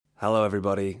Hello,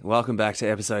 everybody. Welcome back to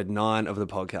episode 9 of the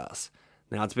podcast.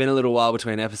 Now, it's been a little while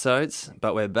between episodes,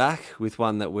 but we're back with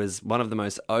one that was one of the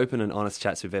most open and honest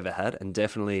chats we've ever had, and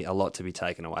definitely a lot to be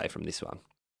taken away from this one.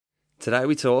 Today,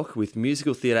 we talk with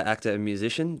musical theatre actor and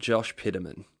musician Josh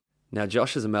Piterman. Now,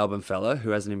 Josh is a Melbourne fellow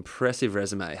who has an impressive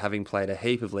resume, having played a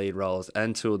heap of lead roles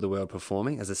and toured the world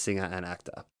performing as a singer and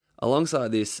actor.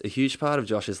 Alongside this, a huge part of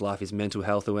Josh's life is mental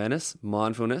health awareness,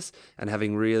 mindfulness, and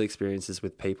having real experiences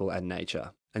with people and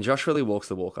nature. And Josh really walks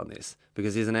the walk on this,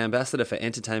 because he's an ambassador for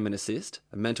Entertainment Assist,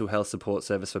 a mental health support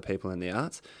service for people in the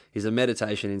arts. He's a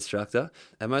meditation instructor,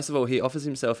 and most of all, he offers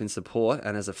himself in support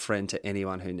and as a friend to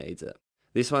anyone who needs it.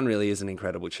 This one really is an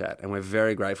incredible chat, and we're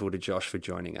very grateful to Josh for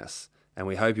joining us, and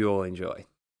we hope you all enjoy.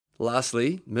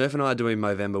 Lastly, Murph and I are doing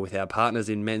Movember with our partners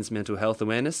in men's mental health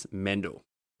awareness, Mendel.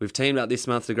 We've teamed up this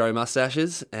month to grow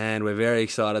mustaches, and we're very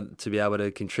excited to be able to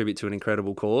contribute to an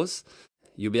incredible cause.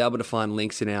 You'll be able to find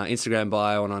links in our Instagram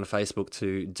bio and on Facebook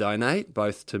to donate,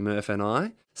 both to Murph and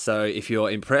I. So if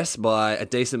you're impressed by a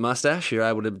decent mustache, you're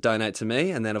able to donate to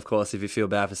me. And then, of course, if you feel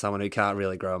bad for someone who can't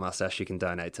really grow a mustache, you can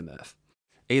donate to Murph.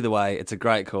 Either way, it's a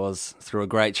great cause through a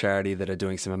great charity that are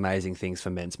doing some amazing things for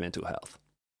men's mental health.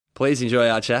 Please enjoy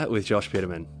our chat with Josh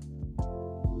Piterman.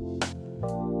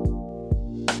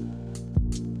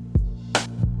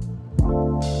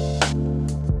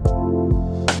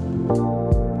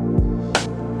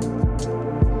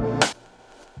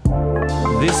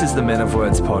 This is the Men of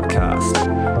Words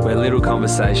podcast, where little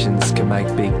conversations can make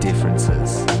big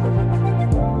differences.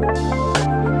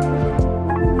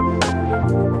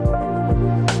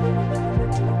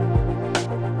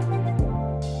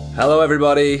 Hello,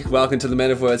 everybody. Welcome to the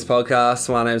Men of Words podcast.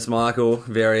 My name's Michael.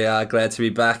 Very glad to be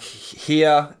back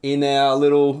here in our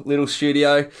little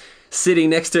studio, sitting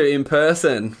next to in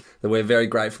person that we're very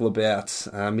grateful about,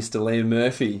 Mr. Liam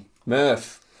Murphy.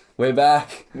 Murph, we're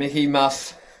back. Mickey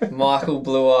Muff. Michael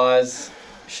Blue Eyes,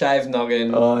 shaved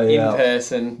noggin, in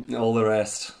person. All the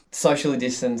rest. Socially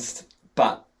distanced,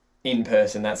 but in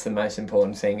person. That's the most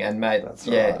important thing. And mate, That's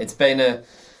yeah, right. it's been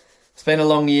a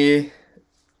long year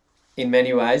in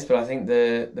many ways, but I think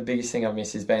the biggest thing I've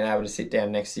missed is being able to sit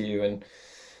down next to you and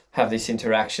have this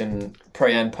interaction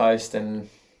pre and post and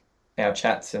our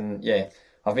chats. And yeah,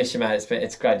 I've missed you, mate.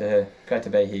 It's great to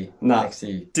be here next to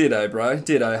you. Ditto, bro.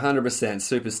 Ditto, 100%.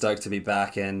 Super stoked to be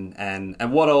back, and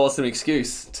what an awesome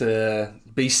excuse to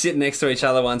be sitting next to each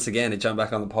other once again, to jump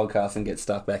back on the podcast and get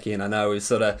stuck back in. I know we've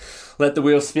sort of let the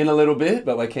wheel spin a little bit,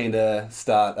 but we're keen to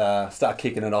start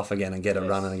kicking it off again and get it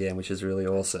running again, which is really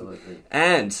awesome. Absolutely.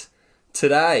 And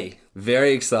today,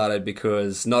 very excited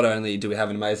because not only do we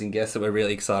have an amazing guest that we're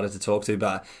really excited to talk to,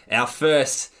 but our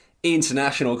first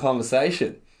international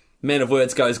conversation. Men of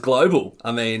Words goes global.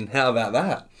 I mean, how about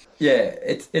that? Yeah,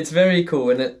 it's very cool,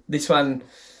 and this one,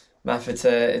 Muff, it's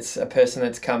a person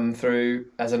that's come through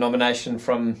as a nomination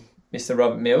from Mr.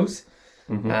 Robert Mills.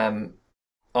 Mm-hmm.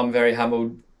 I'm very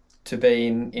humbled to be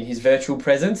in his virtual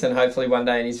presence, and hopefully one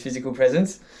day in his physical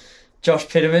presence. Josh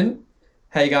Piterman,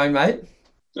 how you going, mate?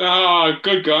 Oh,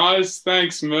 good, guys.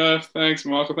 Thanks, Murph. Thanks,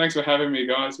 Michael. Thanks for having me,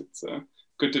 guys. It's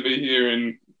good to be here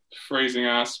in freezing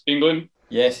ass England.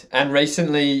 Yes, and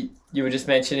recently, you were just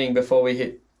mentioning before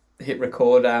we hit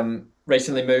record,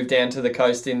 recently moved down to the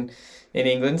coast in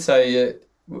England. So do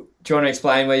you want to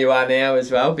explain where you are now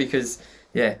as well? Because,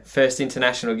 yeah, first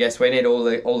international guest, we need all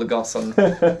the goss on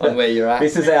where you're at.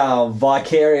 This is our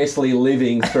vicariously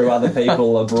living through other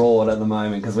people abroad at the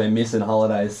moment because we're missing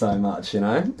holidays so much, you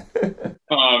know?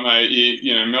 Oh, mate,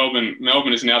 you know,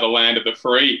 Melbourne is now the land of the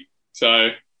free. So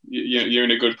you're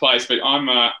in a good place. But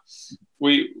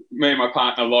me and my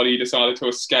partner Lottie decided to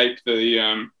escape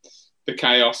the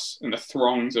chaos and the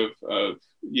throngs of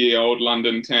ye-old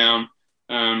London town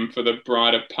for the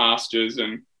brighter pastures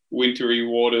and wintry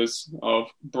waters of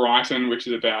Brighton, which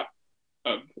is about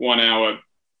a 1 hour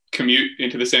commute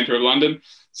into the centre of London.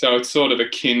 So it's sort of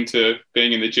akin to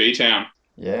being in the G-town.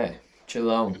 Yeah,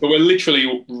 Geelong. But we're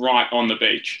literally right on the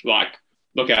beach. Like,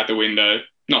 look out the window,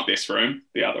 not this room,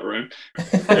 the other room.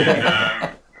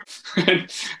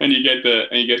 And you get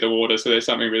the water, so there's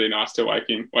something really nice to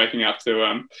waking up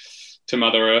to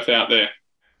Mother Earth out there.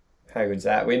 How good's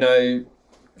that? We know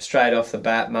straight off the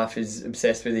bat, Muff is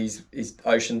obsessed with his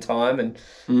ocean time, and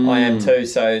I am too.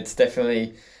 So it's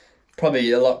definitely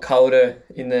probably a lot colder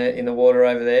in the water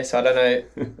over there. So I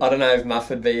don't know if Muff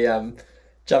would be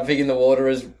jumping in the water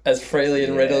as freely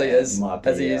and readily as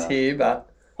he is here. But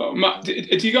do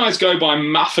you guys go by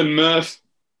Muff and Murph?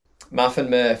 Muff and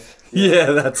Murph.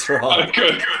 Yeah, that's right. Oh,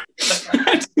 good.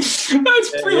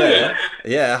 That's brilliant.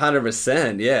 Yeah,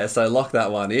 100%. Yeah, so lock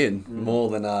that one in. More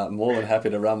than happy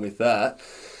to run with that.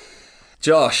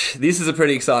 Josh, this is a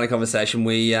pretty exciting conversation.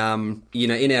 We,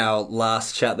 in our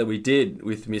last chat that we did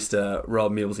with Mr.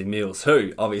 Rob Millsy Mills,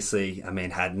 who obviously,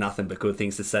 had nothing but good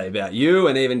things to say about you.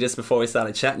 And even just before we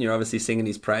started chatting, you're obviously singing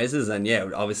his praises. And yeah,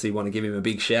 we obviously want to give him a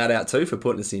big shout out too for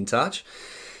putting us in touch.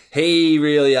 He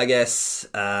really, I guess,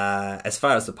 as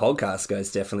far as the podcast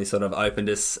goes, definitely sort of opened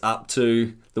us up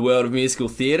to the world of musical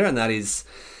theatre, and that is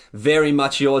very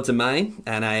much your domain,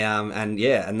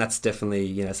 and that's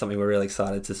definitely something we're really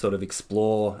excited to sort of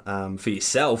explore for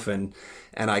yourself, and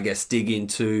I guess dig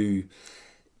into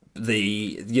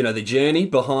the journey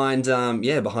behind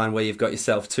where you've got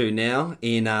yourself to now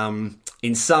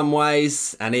in some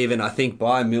ways, and even I think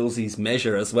by Millsy's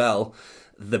measure as well,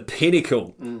 the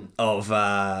pinnacle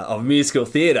of musical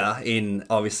theatre in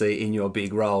your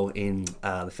big role in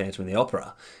the Phantom of the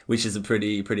Opera, which is a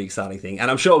pretty exciting thing, and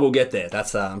I'm sure we'll get there.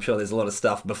 That's I'm sure there's a lot of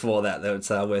stuff before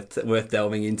that's worth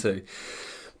delving into.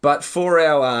 But for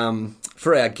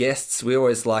our guests, we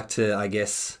always like to, I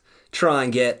guess, try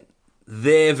and get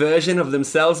their version of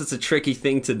themselves. It's a tricky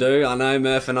thing to do. I know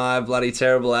Murph and I are bloody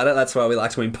terrible at it. That's why we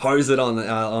like to impose it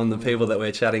on the people that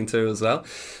we're chatting to as well.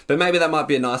 But maybe that might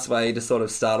be a nice way to sort of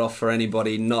start off for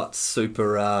anybody not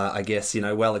super,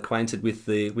 well acquainted with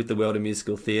the world of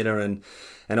musical theatre, and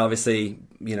obviously,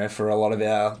 for a lot of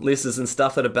our listeners and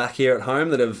stuff that are back here at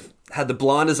home that have had the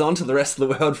blinders on to the rest of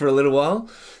the world for a little while.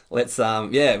 Let's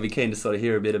be keen to sort of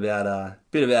hear a bit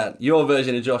about your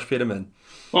version of Josh Piterman.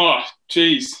 Oh,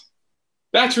 geez.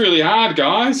 That's really hard,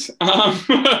 guys. Look,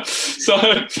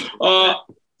 I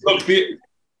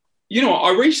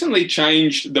recently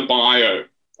changed the bio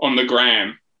on the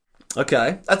gram.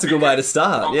 Okay, that's a good way to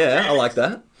start. Yeah, I like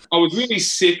that. I was really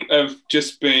sick of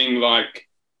just being like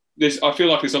this. I feel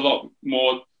like there's a lot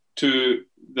more to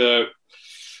the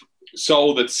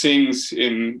soul that sings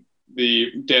in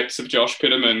the depths of Josh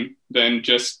Piterman than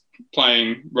just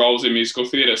playing roles in musical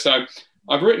theatre. So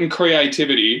I've written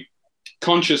creativity,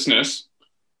 consciousness,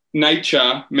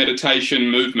 nature,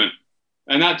 meditation, movement.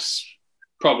 And that's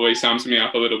probably sums me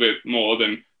up a little bit more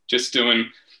than just doing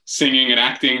singing and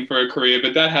acting for a career.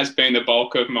 But that has been the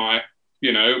bulk of my,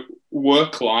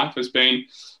 work life, has been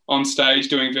on stage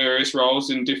doing various roles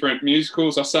in different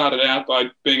musicals. I started out by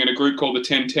being in a group called the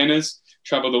 10 Tenors,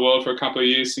 traveled the world for a couple of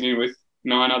years singing with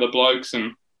 9 other blokes,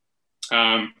 and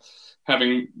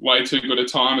having way too good a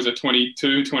time as a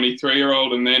 22,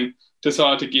 23-year-old, and then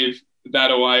decided to give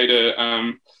that away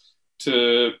to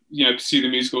pursue the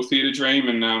musical theatre dream,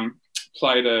 and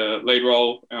played a lead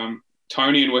role,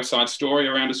 Tony in West Side Story,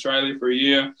 around Australia for a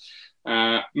year.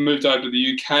 Moved over to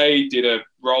the UK, did a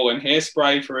role in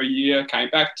Hairspray for a year,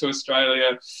 came back to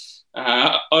Australia,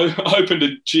 opened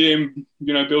a gym,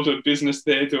 built a business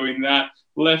there doing that,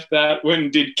 left that, went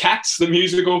and did Cats, the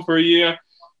musical, for a year,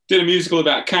 did a musical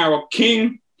about Carole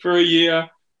King for a year,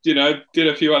 did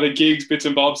a few other gigs, bits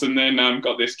and bobs, and then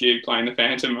got this gig playing the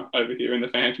Phantom over here in the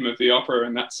Phantom of the Opera,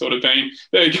 and that's sort of been,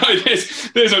 there you go,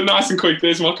 there's a nice and quick,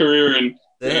 there's my career. And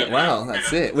yeah, wow,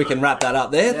 that's it. We can wrap that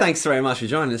up there. Yeah. Thanks very much for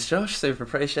joining us, Josh. Super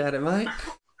appreciate it, mate.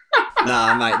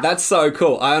 Nah, mate, that's so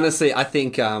cool. I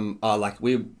think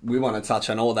we want to touch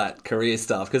on all that career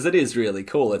stuff because it is really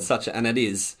cool. It's and it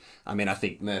is, I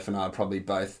think Murph and I probably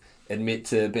both admit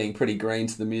to being pretty green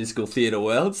to the musical theatre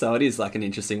world, so it is like an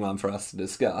interesting one for us to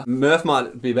discuss. Murph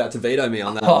might be about to veto me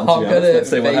on that one. I'm going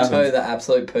to veto the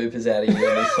absolute poopers out of you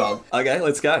in this one. Okay,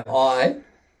 let's go.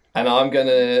 I'm going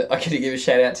to give a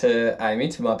shout out to Amy,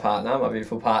 to my partner, my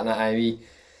beautiful partner Amy,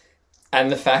 and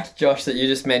the fact, Josh, that you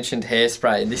just mentioned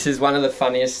Hairspray. This is one of the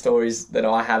funniest stories that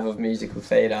I have of musical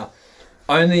theatre,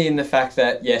 only in the fact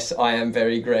that, yes, I am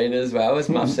very green as well, as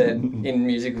Muff said, in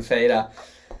musical theatre.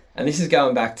 And this is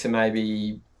going back to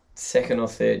maybe second or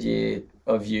third year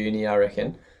of uni, I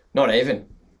reckon. Not even.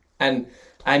 And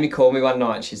Amy called me one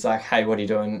night and she's like, hey, what are you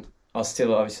doing? I was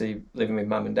still obviously living with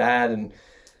mum and dad, and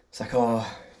it's like, oh,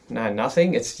 no,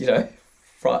 nothing. It's,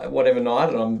 whatever night,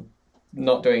 and I'm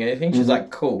not doing anything. She's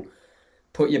like, cool.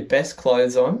 Put your best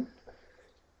clothes on.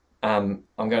 I've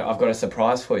got a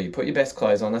surprise for you. Put your best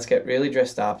clothes on. Let's get really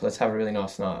dressed up. Let's have a really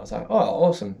nice night. I was like, oh,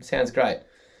 awesome. Sounds great.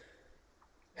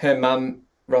 Her mum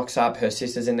rocks up, her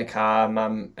sister's in the car,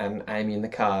 mum and Amy in the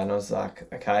car, and I was like,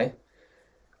 okay,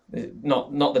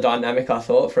 not the dynamic I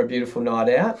thought for a beautiful night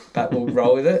out, but we'll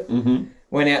roll with it. Mm-hmm.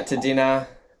 Went out to dinner,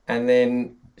 and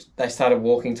then they started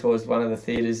walking towards one of the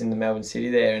theatres in the Melbourne City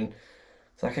there, and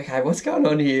it's like, okay, what's going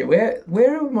on here? Where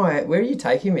are you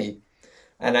taking me?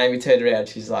 And Amy turned around,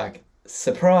 she's like,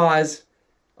 surprise,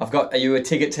 I've got you a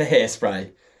ticket to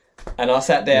Hairspray. And I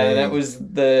sat down, and that was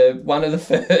one of the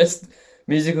first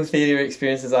musical theatre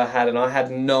experiences I had, and I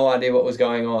had no idea what was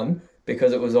going on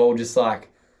because it was all just like,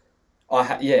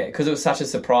 because it was such a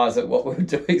surprise at what we were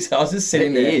doing. So I was just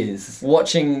sitting there is.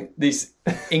 watching this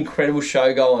incredible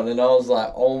show go on, and I was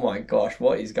like, oh my gosh,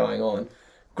 what is going on?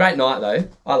 Great night though.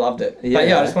 I loved it. Yeah. But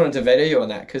yeah, I just wanted to veto you on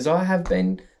that because I have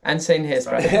been and seen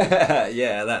Hairspray.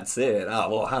 Yeah, that's it. Oh,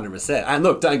 well, 100%. And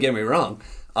look, don't get me wrong.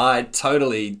 I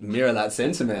totally mirror that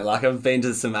sentiment. Like, I've been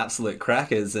to some absolute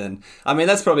crackers. And, I mean,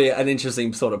 that's probably an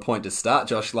interesting sort of point to start,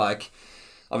 Josh. Like,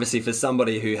 obviously, for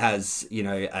somebody who has, you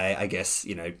know, I guess,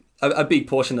 you know, a big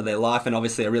portion of their life and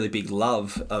obviously a really big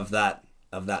love of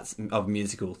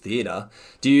musical theatre,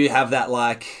 do you have that,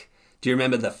 like... Do you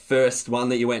remember the first one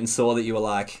that you went and saw that you were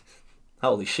like,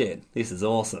 holy shit, this is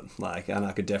awesome? Like, and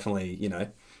I could definitely, you know,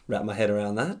 wrap my head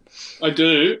around that. I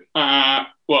do.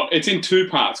 Well, it's in two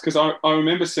parts because I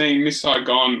remember seeing Miss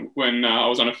Saigon when I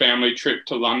was on a family trip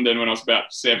to London when I was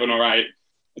about 7 or 8.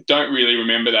 I don't really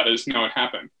remember that. I just know it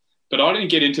happened. But I didn't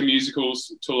get into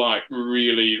musicals till like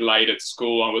really late at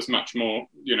school. I was much more,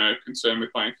 you know, concerned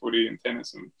with playing footy and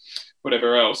tennis and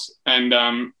whatever else. And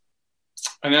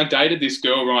I dated this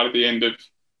girl right at the end of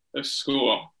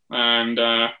school. And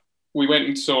we went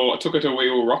and I took her to We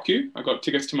Will Rock You. I got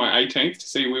tickets to my 18th to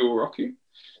see We Will Rock You.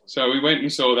 So we went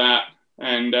and saw that.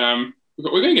 And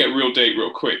we're going to get real deep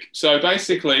real quick. So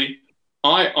basically,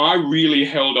 I really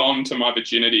held on to my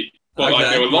virginity. But like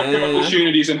there were lots of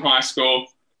opportunities in high school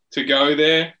to go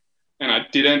there, and I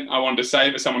didn't. I wanted to say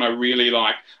it for someone I really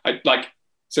like.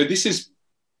 So this is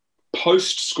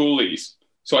post-schoolies.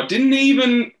 So I didn't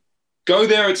even go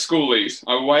there at schoolies.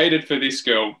 I waited for this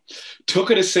girl, took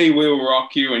her to see We'll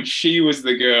Rock You, and she was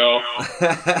the girl.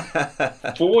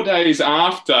 4 days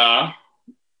after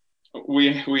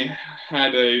we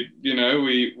had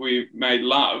we made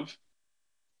love,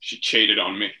 she cheated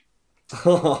on me.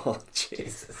 Oh,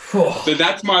 Jesus. So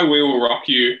that's my We Will Rock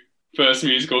You first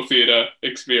musical theatre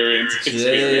experience.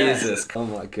 Jesus. Oh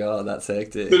my God, that's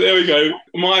hectic. So there we go.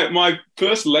 My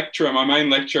first lecturer, my main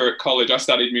lecturer at college, I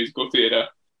studied musical theatre,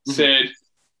 said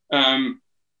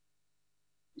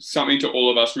something to all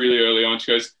of us really early on.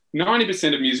 She goes,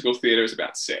 90% of musical theatre is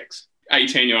about sex.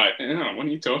 18, you're like, oh, what are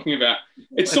you talking about?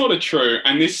 It's sort of true.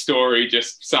 And this story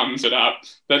just sums it up,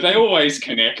 that they always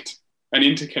connect and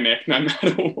interconnect no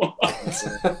matter what.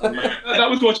 That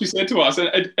was what she said to us.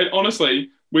 And honestly,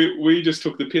 we just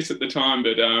took the piss at the time.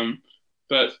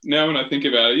 But now when I think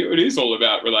about it, it is all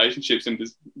about relationships and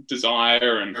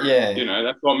desire. And, you know,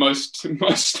 that's what most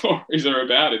stories are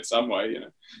about in some way, you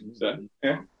know. So,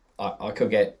 yeah. I could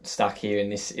get stuck here in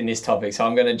this topic, so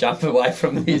I'm going to jump away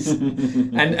from this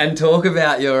and talk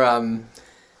about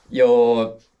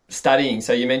your studying.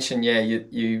 So you mentioned,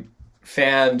 you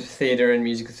found theatre and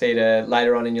musical theatre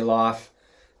later on in your life.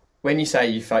 When you say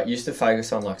you used to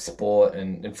focus on like sport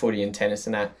and footy and tennis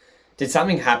and that, did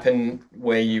something happen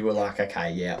where you were like,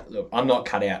 okay, yeah, look, I'm not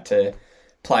cut out to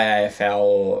play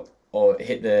AFL or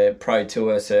hit the pro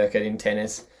tour circuit in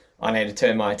tennis. I need to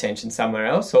turn my attention somewhere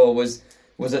else? Or was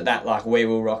it that like We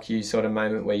Will Rock You sort of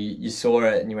moment where you saw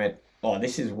it and you went, oh,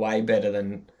 this is way better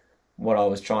than what I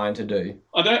was trying to do?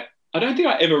 I don't think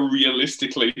I ever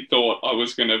realistically thought I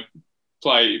was going to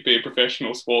be a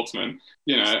professional sportsman.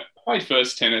 You know, I played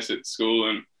first tennis at school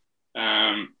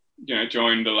and, you know,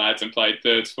 joined the lads and played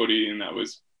thirds footy, and that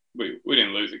was, we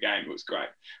didn't lose a game. It was great.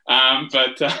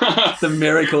 But the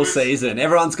miracle season.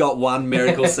 Everyone's got one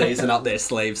miracle season up their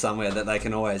sleeve somewhere that they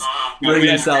can always bring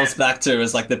themselves back to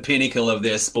as like the pinnacle of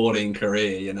their sporting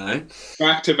career, you know?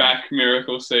 Back-to-back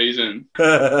miracle season.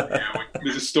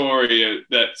 There's a story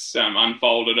that's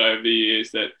unfolded over the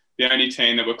years that the only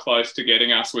team that were close to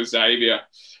getting us was Xavier.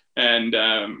 And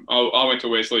I went to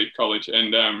Wesley College,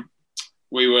 and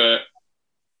we were,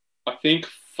 I think,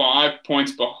 5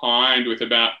 points behind with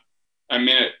about a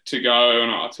minute to go,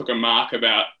 and I took a mark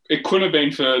about, it couldn't have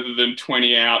been further than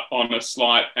 20 out on a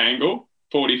slight angle,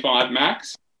 45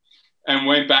 max, and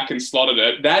went back and slotted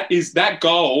it. That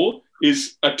goal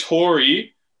is a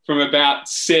Tory from about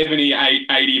 78,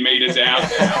 80 metres out.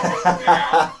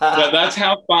 That's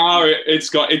how far it's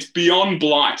got. It's beyond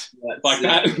Blight.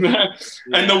 That.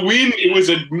 And the wind, it was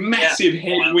a massive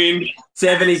headwind.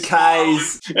 70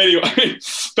 Ks. Anyway,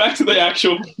 back to the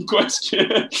actual question.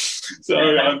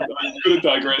 Sorry, I'm good at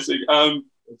digressing.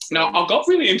 Now, I got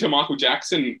really into Michael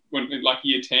Jackson when like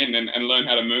year 10 and learned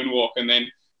how to moonwalk, and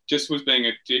then just was being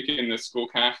a dick in the school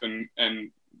calf and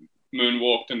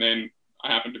moonwalked, and then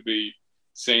I happened to be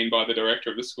seen by the director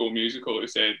of the school musical who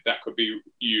said that could be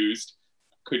used.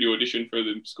 Could you audition for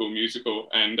the school musical?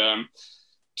 And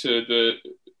to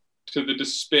the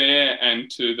despair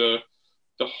and to the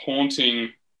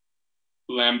haunting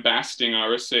lambasting I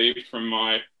received from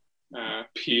my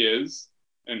peers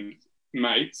and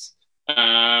mates,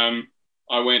 I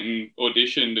I went and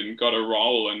auditioned and got a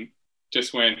role and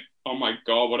just went, oh my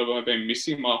God, what have I been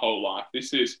missing my whole life?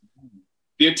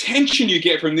 The attention you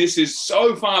get from this is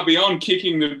so far beyond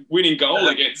kicking the winning goal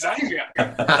against Xavier.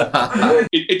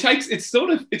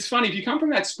 It's funny, if you come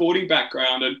from that sporting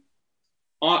background, and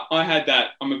I had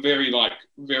that. I'm a very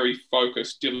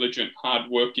focused, diligent,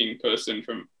 hard-working person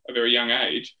from a very young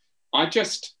age. I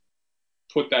just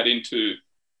put that into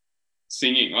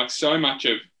singing. Like, so much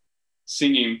of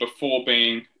singing before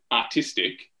being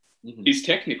artistic is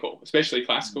technical, especially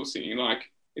classical singing. Like,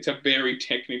 it's a very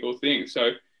technical thing.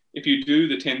 So if you do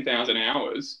the 10,000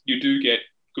 hours, you do get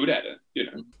good at it, you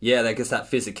know. Yeah, I guess that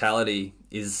physicality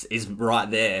is right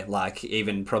there, like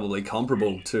even probably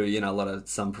comparable to, you know,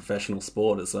 some professional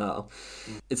sport as well.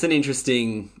 It's an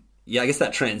interesting, I guess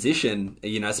that transition,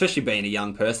 you know, especially being a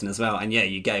young person as well. And yeah,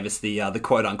 you gave us the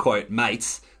quote unquote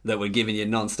mates that were giving you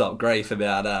non-stop grief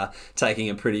about taking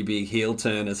a pretty big heel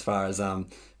turn as far as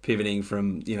pivoting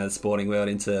from, you know, the sporting world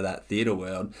into that theatre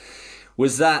world.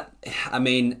 Was that, I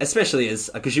mean, especially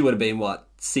because you would have been, what,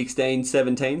 16,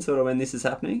 17 sort of when this is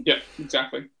happening? Yeah,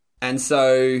 exactly. And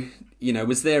so, you know,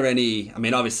 was there any, I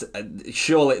mean, obviously,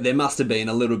 surely there must have been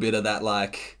a little bit of that,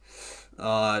 like,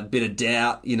 a bit of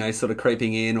doubt, you know, sort of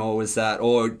creeping in,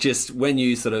 or just when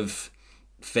you sort of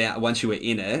found, once you were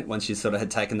in it, once you sort of had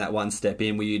taken that one step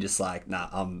in, were you just like, nah,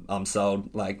 I'm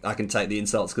sold, like, I can take the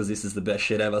insults because this is the best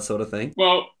shit ever sort of thing?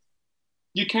 Well,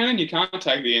 you can and you can't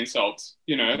take the insults,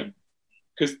 you know,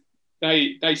 because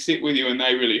they sit with you and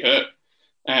they really hurt.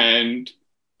 And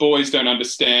boys don't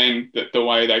understand that the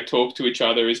way they talk to each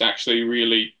other is actually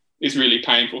really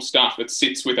painful stuff that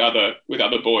sits with other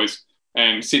boys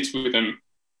and sits with them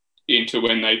into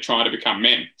when they try to become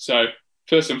men. So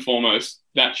first and foremost,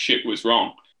 that shit was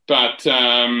wrong. But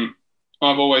I've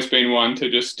always been one to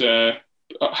just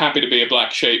happy to be a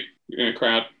black sheep in a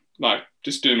crowd, like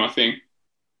just do my thing.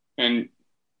 And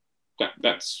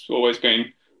that's always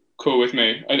been cool with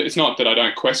me. It's not that I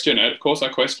don't question it. Of course I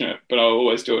question it, but I'll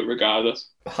always do it regardless.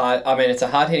 I mean, it's a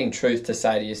hard-hitting truth to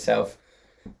say to yourself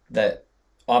that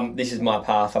this is my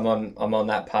path. I'm on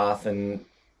that path, and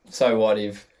so what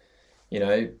if, you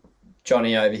know,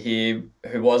 Johnny over here,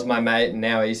 who was my mate, and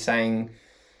now he's saying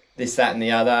this, that, and the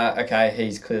other. Okay,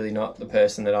 he's clearly not the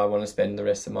person that I want to spend the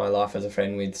rest of my life as a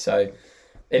friend with. So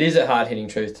it is a hard-hitting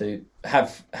truth to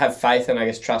have faith and, I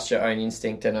guess, trust your own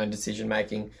instinct and own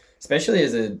decision-making, especially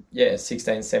as a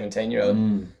 16,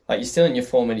 17-year-old. Like, you're still in your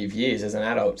formative years as an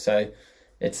adult. So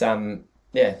it's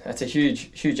that's a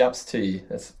huge ups to you.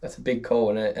 That's a big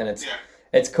call, and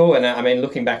it's cool. And I mean,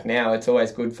 looking back now, it's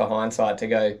always good for hindsight to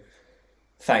go,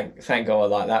 thank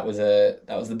God, like that was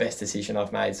the best decision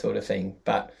I've made, sort of thing.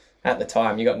 But at the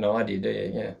time, you got no idea, do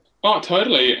you? Yeah. Oh,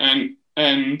 totally.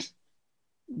 And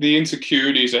the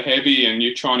insecurities are heavy, and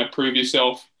you're trying to prove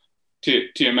yourself to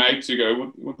your mates who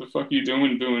go, what the fuck are you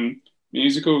doing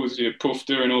musicals, you're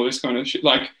poofter and all this kind of shit,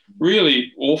 like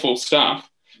really awful stuff.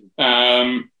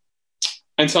 And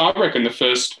so I reckon the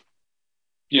first,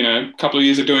 you know, couple of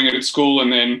years of doing it at school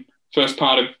and then first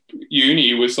part of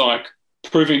uni was like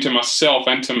proving to myself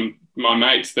and to my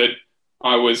mates that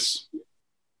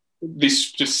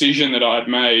this decision that I had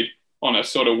made on a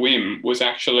sort of whim was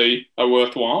actually a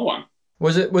worthwhile one.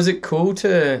 Was it cool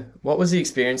what was the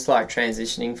experience like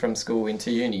transitioning from school into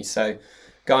uni? So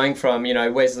going from, you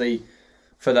know, Wesley,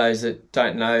 for those that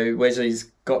don't know,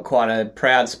 Wesley's got quite a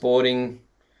proud sporting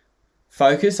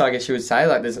focus, I guess you would say.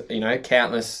 Like, there's, you know,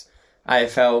 countless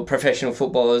AFL professional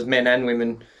footballers, men and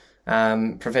women,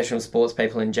 professional sports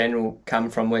people in general come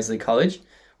from Wesley College.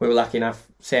 We were lucky enough,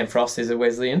 Sam Frost is a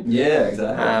Wesleyan. Yeah,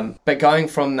 exactly. But going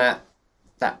from that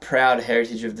proud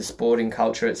heritage of the sporting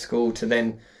culture at school to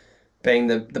then being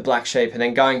the black sheep, and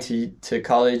then going to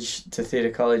college, to theatre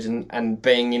college, and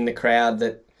being in the crowd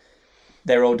that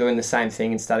they're all doing the same thing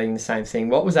and studying the same thing.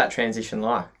 What was that transition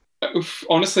like?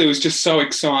 Honestly, it was just so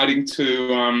exciting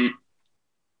to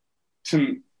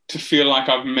feel like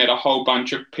I've met a whole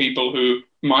bunch of people who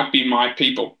might be my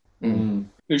people,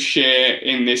 who share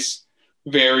in this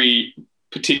very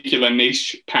particular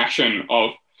niche passion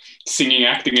of singing,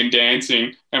 acting and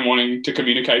dancing, and wanting to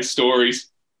communicate stories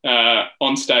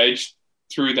on stage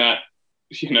through that,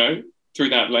 you know, through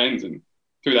that lens and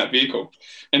through that vehicle.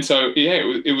 And so,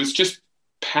 it was just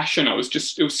passion. It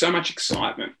was so much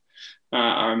excitement,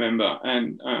 I remember.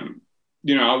 And,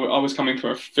 you know, I was coming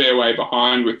from a fair way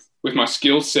behind with my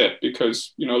skill set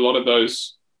because, you know, a lot of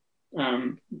those,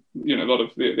 you know, a lot of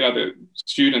the other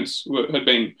students had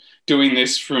been doing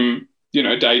this from, you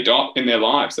know, day dot in their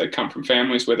lives. They'd come from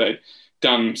families where they'd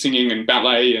done singing and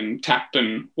ballet and tap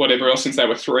and whatever else since they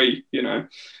were 3, you know.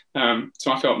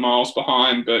 So I felt miles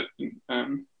behind, but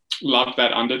loved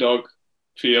that underdog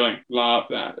feeling. Love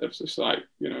that. It's just like,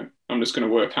 I'm just going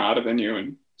to work harder than you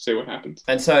and see what happens.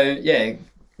 And so, yeah,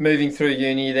 moving through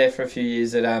uni, you're there for a few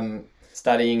years at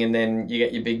studying, and then you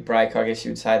get your big break, I guess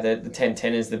you would say. The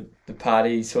 10-10 is the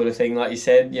party sort of thing, like you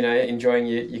said, enjoying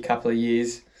your couple of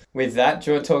years with that.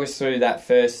 Do you want to talk us through that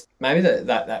first, maybe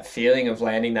that feeling of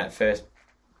landing that first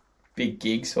big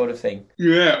gig sort of thing?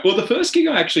 Yeah, well, the first gig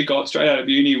I actually got straight out of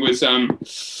uni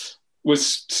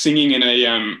was singing in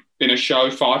a show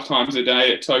 5 times a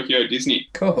day at Tokyo Disney.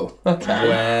 Cool. Okay.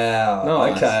 Wow.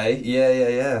 Nice. Okay.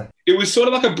 Yeah. It was sort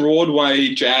of like a Broadway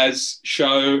jazz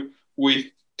show with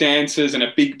dancers and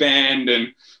a big band,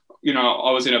 and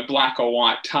I was in a black or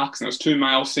white tux, and there was 2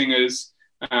 male singers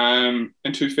and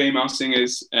 2 female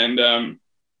singers, and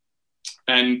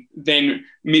then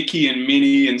Mickey and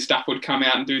Minnie and stuff would come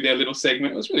out and do their little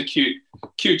segment. It was a really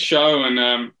cute show,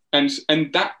 and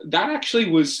that actually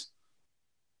was,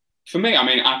 for me, I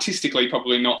mean, artistically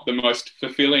probably not the most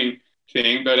fulfilling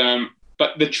thing,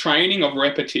 but the training of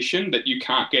repetition that you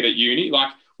can't get at uni,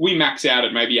 like we max out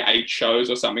at maybe 8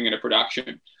 shows or something in a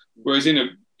production, whereas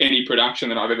in any production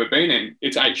that I've ever been in,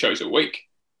 it's 8 shows a week.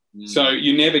 So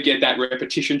you never get that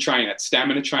repetition training, that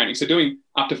stamina training. So doing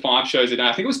up to 5 shows a day,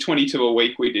 I think it was 22 a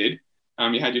week we did.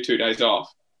 You had your 2 days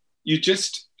off. You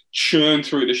just churn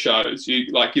through the shows.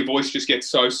 Your voice just gets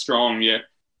so strong. Your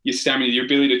stamina, your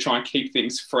ability to try and keep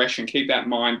things fresh and keep that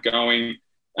mind going,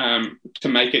 to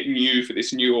make it new for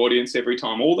this new audience every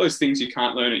time. All those things you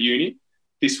can't learn at uni.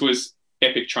 This was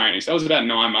epic training. So that was about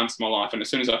 9 months of my life. And as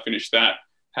soon as I finished that,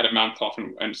 had a month off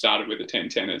and started with the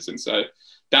 10-10ers. And so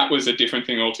that was a different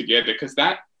thing altogether, because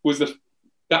that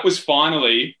was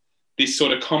finally this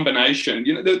sort of combination.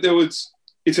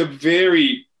 It's a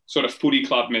very sort of footy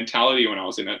club mentality when I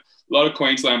was in it. A lot of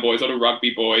Queensland boys, a lot of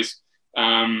rugby boys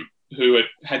who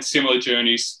had similar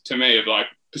journeys to me of like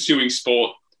pursuing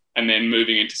sport and then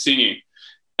moving into singing.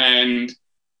 And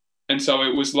so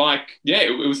it was like,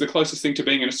 it was the closest thing to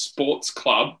being in a sports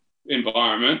club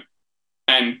environment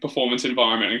and performance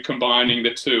environment, and combining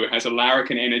the two. It has a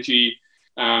larrikin energy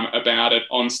about it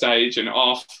on stage and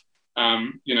off.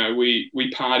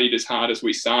 We partied as hard as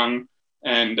we sung,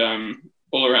 and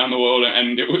all around the world.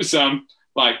 And it was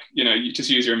you just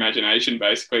use your imagination,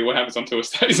 basically. What happens on tour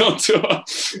stays on tour.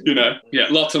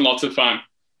 Lots and lots of fun.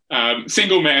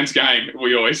 Single man's game,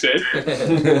 we always said.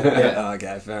 Yeah.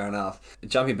 Okay, fair enough.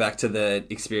 Jumping back to the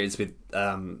experience with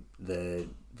the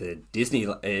Disney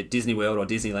World or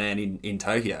Disneyland in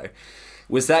Tokyo,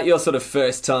 was that your sort of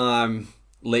first time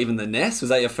leaving the nest? Was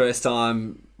that your first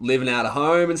time living out of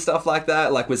home and stuff like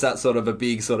that? Like, was that sort of a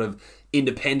big sort of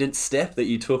independent step that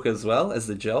you took as well as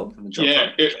the job?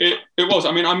 Yeah, it was.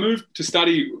 I mean, I moved to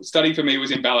study. Study for me was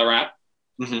in Ballarat.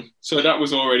 Mm-hmm. So that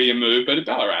was already a move, but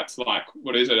Ballarat's like,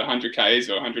 what is it, 100 Ks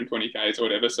or 120 Ks or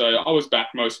whatever. So I was back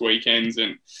most weekends,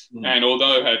 and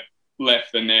although I had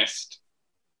left the nest,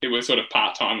 it was sort of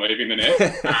part-time leaving the nest.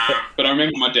 But I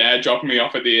remember my dad dropping me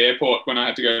off at the airport when I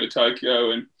had to go to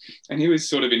Tokyo, and he was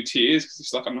sort of in tears, because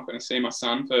it's like, I'm not going to see my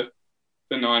son for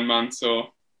 9 months or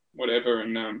whatever.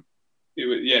 And it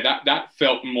was, that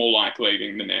felt more like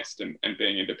leaving the nest and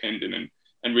being independent,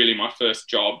 and really my first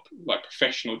job, like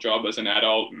professional job as an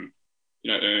adult, and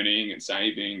earning and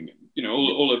saving,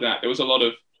 all of that. There was a lot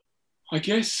of, I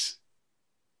guess,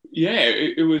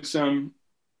 it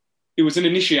was an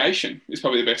initiation, is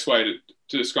probably the best way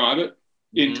to describe it,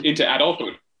 into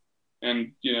adulthood.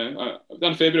 And I've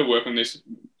done a fair bit of work on this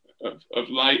of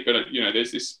late, but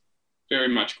there's this very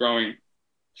much growing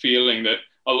feeling that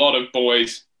a lot of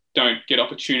boys don't get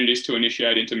opportunities to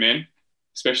initiate into men,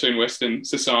 especially in Western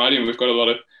society. And we've got a lot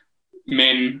of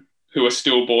men who are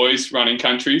still boys running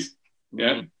countries.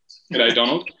 Yeah. G'day,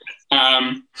 Donald.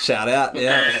 Shout out.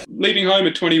 Yeah. Leaving home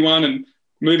at 21 and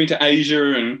moving to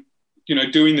Asia and,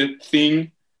 doing the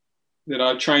thing that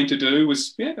I trained to do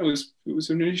was it was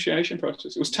an initiation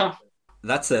process. It was tough.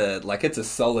 That's it's a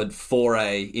solid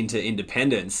foray into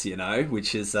independence,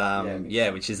 which is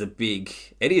which is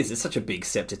it's such a big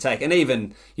step to take. And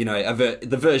even,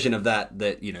 the version of that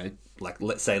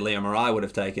let's say Liam or I would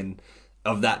have taken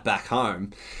of that back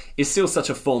home is still such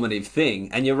a formative thing.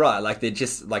 And you're right, like they're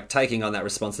just like taking on that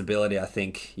responsibility, I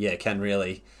think, can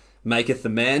really maketh the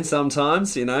man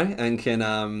sometimes, and can,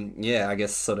 I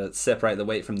guess sort of separate the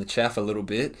wheat from the chaff a little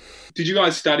bit. Did you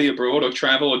guys study abroad or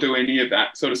travel or do any of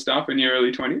that sort of stuff in your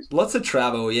early 20s? Lots of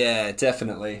travel, yeah,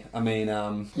 definitely. I mean,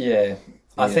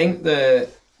 I think I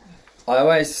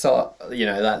always saw,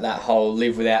 that whole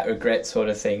live without regret sort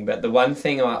of thing. But the one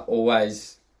thing I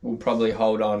always will probably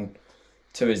hold on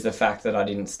to is the fact that I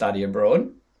didn't study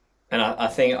abroad. And I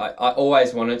think I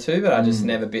always wanted to, but I just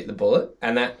never bit the bullet.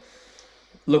 And that,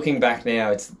 looking back now,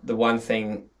 it's the one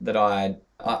thing that I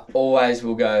I always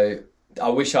will go, I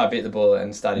wish I bit the bullet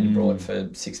and studied abroad for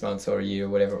 6 months or a year or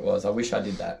whatever it was. I wish I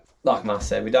did that. Like Musk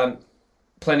said, we've done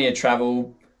plenty of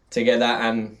travel together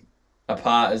and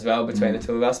apart as well between the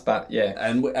two of us, but yeah.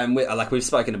 And like we've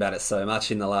spoken about it so much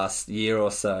in the last year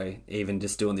or so, even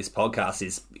just doing this podcast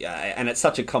is, and it's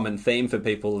such a common theme for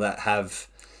people that have,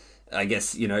 I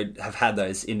guess, you know, have had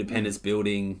those independence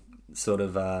building sort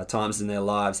of times in their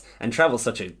lives, and travel's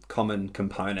such a common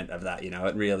component of that. You know,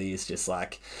 it really is just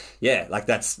like, yeah, like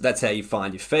that's how you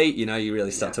find your feet. You know, you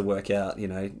really start to work out, you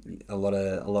know, a lot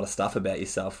of stuff about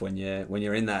yourself when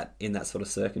you're in that sort of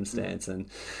circumstance. And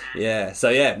yeah, so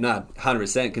yeah, no,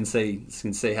 100% can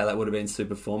see how that would have been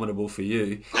super formidable for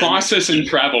you. Crisis and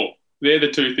travel. They're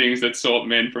the two things that sort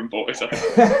men from boys.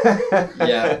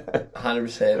 Yeah,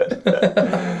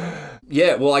 100%.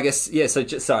 Yeah, well, I guess, yeah, so,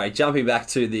 sorry, jumping back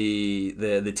to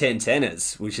the 10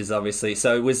 tenors, which is obviously,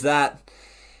 so was that,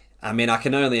 I mean, I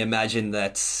can only imagine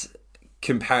that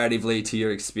comparatively to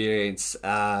your experience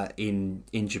in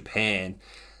Japan,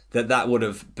 that would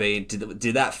have been,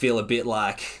 did that feel a bit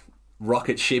like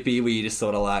rocket shippy, where you just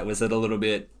sort of like, was it a little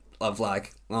bit of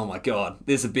like, oh my God,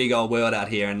 there's a big old world out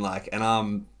here, and like, and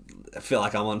I feel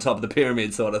like I'm on top of the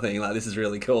pyramid sort of thing, like, this is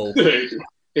really cool.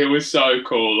 It was so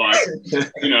cool. Like,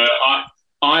 you know,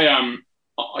 I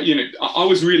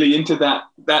was really into that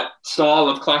style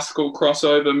of classical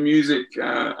crossover music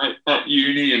at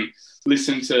uni, and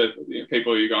listened to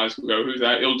people. You guys go, who's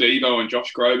that? Il Divo and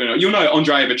Josh Groban. You'll know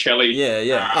Andrea Bocelli.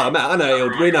 Yeah. Oh man, I know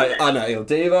Il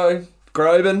Divo.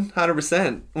 Groban,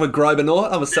 100%. I'm a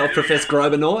Grobanaut. I'm a self-professed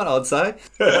Grobanaut, I'd say.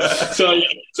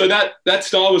 So that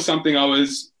style was something I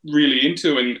was really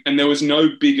into, and there was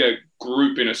no bigger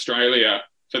group in Australia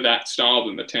for that style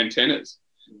than the 10 Tenors.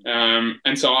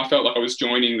 And so I felt like I was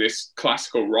joining this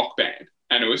classical rock band,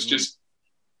 and it was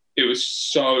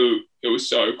so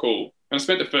cool. And I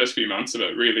spent the first few months of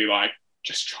it really like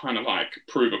just trying to like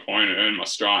prove a point and earn my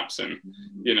stripes, and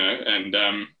you know, and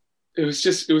it was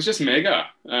just mega.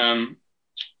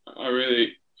 I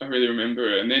really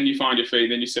remember it. And then you find your feet,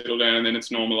 then you settle down, and then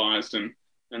it's normalized, and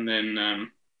then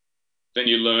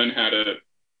you learn how to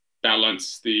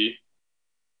balance the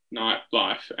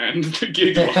nightlife and the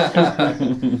gig life.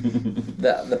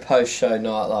 the post-show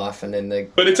nightlife, and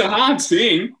then But it's a hard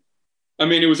sing. I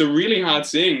mean, it was a really hard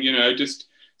sing, you know, just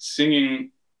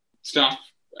singing stuff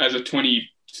as a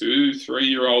 22,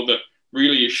 3-year-old that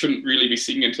really you shouldn't really be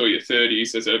singing until your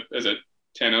 30s as a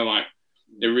tenor. Like,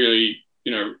 they're really,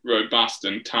 you know, robust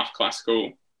and tough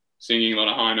classical singing, a lot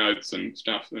of high notes and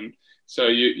stuff. And so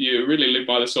you really live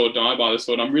by the sword, die by the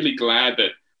sword. I'm really glad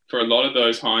that for a lot of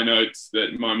those high notes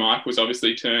that my mic was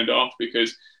obviously turned off,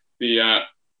 because the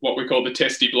what we call the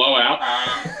testy blowout,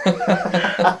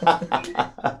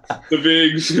 the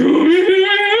big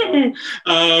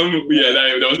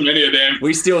there was many of them.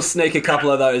 We still sneak a couple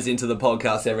of those into the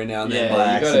podcast every now and then by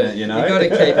accident, you know. You got to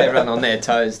keep everyone on their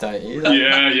toes, don't you?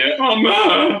 Yeah. Oh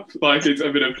no! Like, it's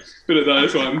a bit of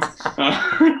those ones.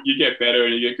 You get better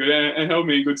and you get good, and it held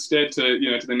me in good stead to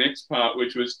the next part,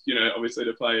 which was, you know, obviously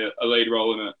to play a lead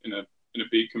role in a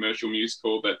big commercial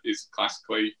musical that is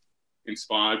classically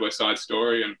inspired West Side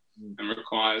Story and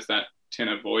requires that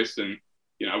tenor voice. And,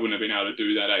 you know, I wouldn't have been able to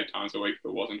do that 8 times a week if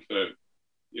it wasn't for,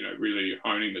 you know, really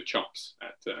honing the chops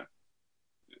at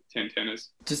 10 tenors.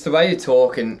 Just the way you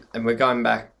talk, and we're going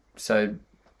back, so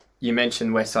you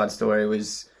mentioned West Side Story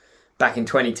was back in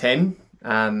 2010,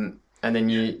 and then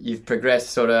you've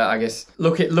progressed sort of, I guess,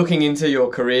 looking into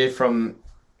your career from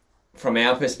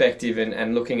our perspective,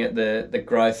 and looking at the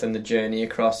growth and the journey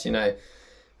across, you know,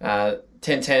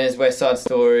 10 Tenors, West Side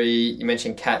Story. You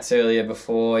mentioned Cats earlier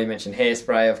before. You mentioned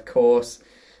Hairspray, of course.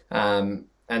 And,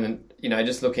 you know,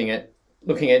 just looking at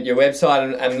your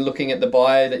website and looking at the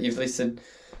bio that you've listed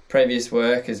previous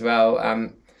work as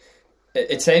well.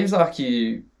 It seems like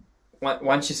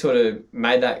once you sort of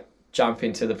made that jump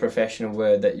into the professional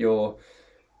world, that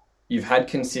you've had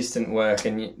consistent work,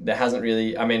 and there hasn't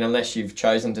really, I mean, unless you've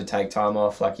chosen to take time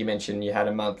off, like you mentioned, you had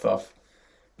a month off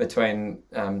between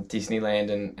Disneyland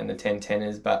and the 10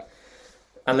 Tenors, but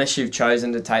unless you've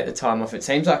chosen to take the time off, it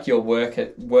seems like your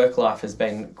work life has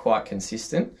been quite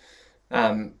consistent.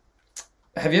 Have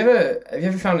you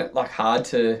ever found it like hard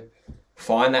to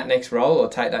find that next role or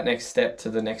take that next step to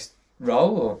the next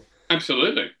role? Or?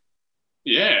 Absolutely,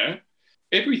 yeah.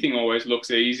 Everything always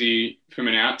looks easy from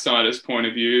an outsider's point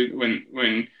of view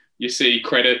when you see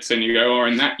credits and you go, oh,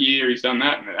 in that year he's done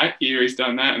that, and that year he's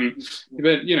done that,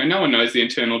 but you know, no one knows the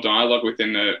internal dialogue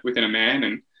within a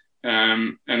man,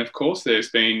 and of course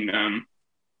there's been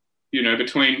you know,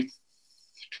 between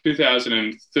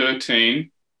 2013, I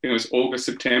think it was August,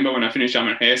 September, when I finished up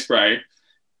in Hairspray,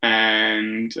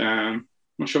 and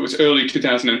not sure, it was early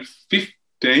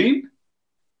 2015,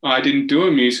 I didn't do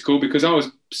a musical because I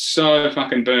was so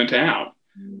fucking burnt out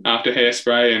after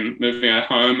Hairspray and moving out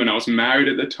home, and I was married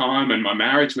at the time, and my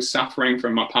marriage was suffering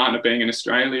from my partner being in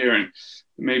Australia and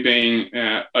me being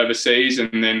overseas,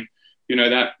 and then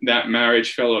that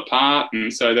marriage fell apart,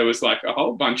 and so there was like a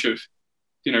whole bunch of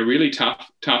really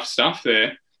tough stuff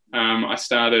there.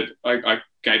 I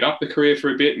gave up the career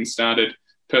for a bit and started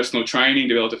personal training,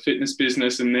 developed a fitness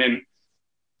business, and then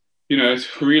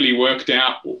it's really worked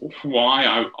out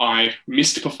why I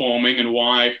missed performing and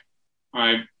why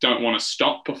I don't want to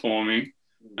stop performing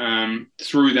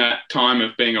through that time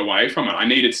of being away from it. I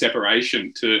needed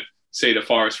separation to see the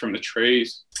forest from the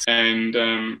trees, and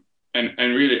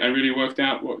really worked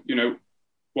out why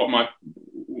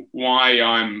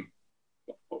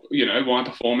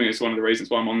performing is one of the reasons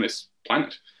why I'm on this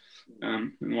planet,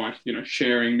 and why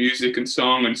sharing music and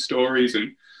song and stories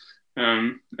and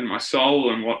my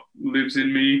soul and what lives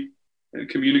in me and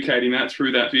communicating that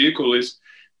through that vehicle is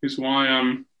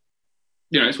why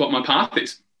it's what my path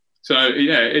is. So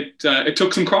it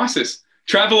took some crisis,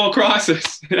 travel or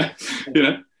crisis,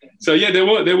 So there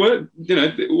were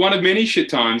one of many shit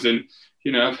times, and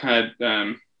I've had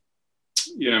my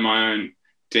own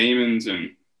demons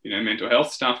and mental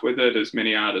health stuff with it, as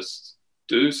many artists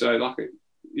do. So like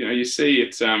you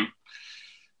see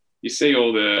you see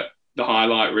all the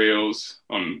highlight reels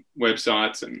on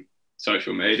websites and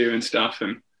social media and stuff,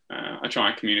 and I try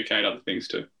and communicate other things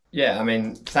too. Yeah, I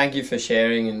mean, thank you for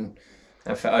sharing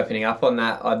and for opening up on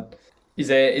that. Is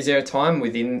there a time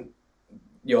within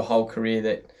your whole career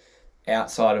that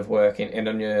outside of work and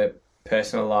on your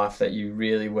personal life that you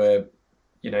really were,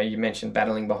 you mentioned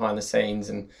battling behind the scenes,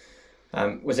 and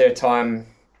was there a time,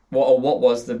 what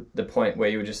was the point where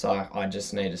you were just like, I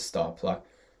just need to stop? Like,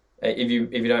 if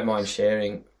you don't mind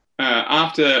sharing.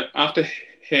 After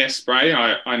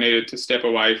Hairspray, I needed to step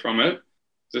away from it,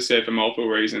 as I said, for multiple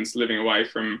reasons, living away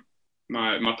from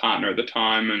my partner at the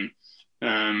time,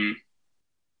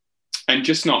 and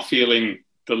just not feeling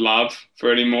the love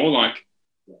for it anymore.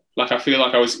 Like I feel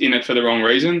like I was in it for the wrong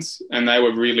reasons, and they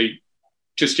were really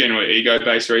just generally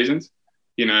ego-based reasons,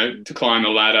 to climb the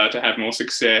ladder, to have more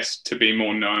success, to be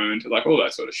more known, to like all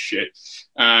that sort of shit.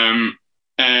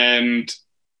 And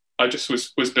I just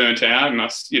was burnt out, and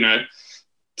that's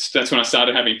when I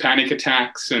started having panic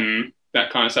attacks and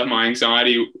that kind of stuff. My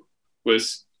anxiety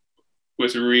was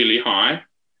really high,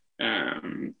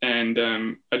 and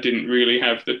I didn't really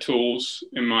have the tools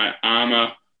in my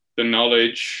armor, the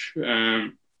knowledge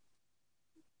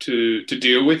to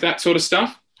deal with that sort of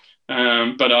stuff.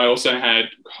 But I also had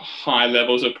high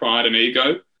levels of pride and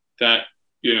ego that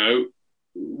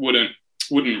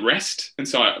wouldn't rest, and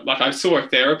so I saw a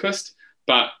therapist,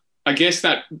 but I guess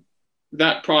that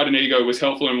pride and ego was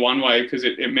helpful in one way, because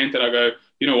it meant that I go,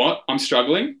 you know what, I'm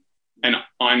struggling, and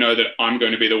I know that I'm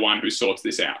going to be the one who sorts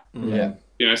this out. Yeah.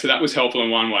 So that was helpful in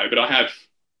one way, but I have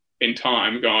in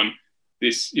time gone,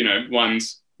 this,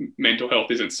 one's mental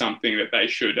health isn't something that they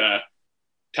should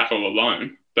tackle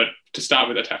alone. But to start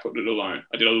with, I tackled it alone.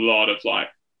 I did a lot of like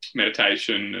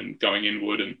meditation and going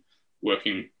inward and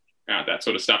working out that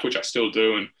sort of stuff, which I still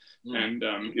do. And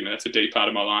that's a deep part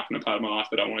of my life, and a part of my life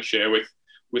that I want to share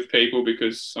with people,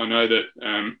 because I know that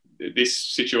this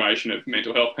situation of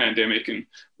mental health pandemic and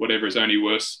whatever is only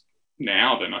worse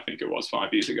now than I think it was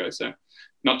 5 years ago. So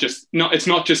it's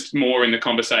not just more in the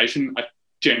conversation. I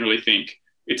generally think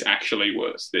it's actually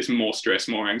worse. There's more stress,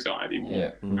 more anxiety.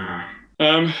 Yeah.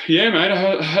 Mate,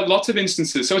 I had lots of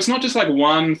instances. So it's not just like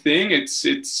one thing. It's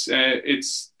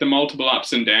the multiple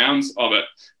ups and downs of it.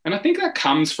 And I think that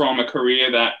comes from a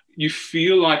career that you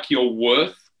feel like your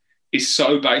worth is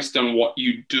so based on what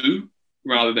you do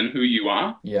rather than who you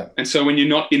are. Yeah. And so when you're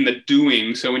not in the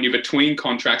doing, so when you're between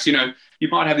contracts, you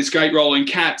might have this great role in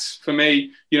Cats, for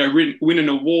me, win an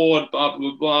award, blah,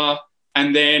 blah, blah.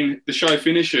 And then the show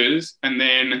finishes, and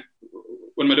then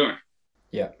what am I doing?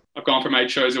 Yeah. I've gone from 8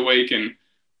 shows a week and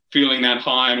feeling that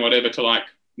high and whatever to like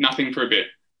nothing for a bit.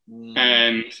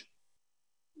 And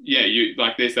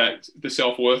there's that, the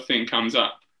self-worth thing comes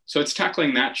up. So it's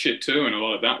tackling that shit too. And a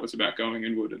lot of that was about going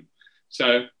inward. And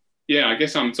so, I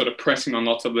guess I'm sort of pressing on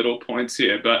lots of little points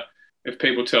here, but if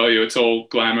people tell you it's all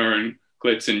glamour and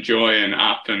glitz and joy and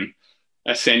up and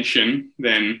ascension,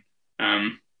 then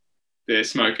they're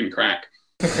smoking crack.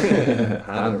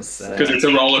 100%. Because it's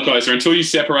a roller coaster. Until you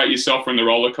separate yourself from the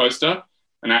roller coaster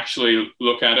and actually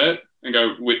look at it and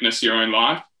go witness your own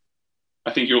life,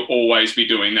 I think you'll always be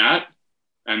doing that.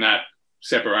 And that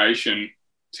separation,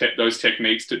 those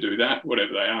techniques to do that,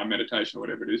 whatever they are, meditation or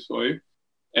whatever it is for you,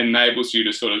 enables you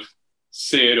to sort of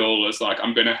see it all as like,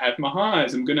 I'm going to have my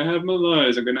highs, I'm going to have my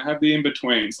lows, I'm going to have the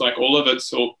in-betweens. Like all of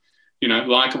it's all,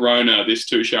 like Rona, this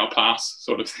too shall pass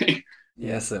sort of thing.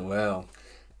 Yes, it will.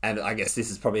 And I guess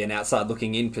this is probably an outside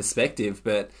looking in perspective,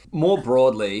 but more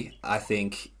broadly, I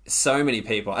think so many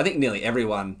people, I think nearly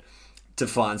everyone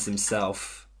defines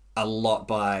themselves a lot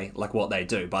by like what they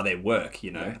do, by their work,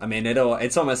 Yeah. I mean,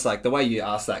 it's almost like the way you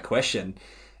ask that question,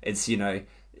 it's,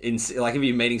 like if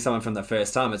you're meeting someone from the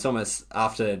first time, it's almost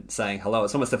after saying hello,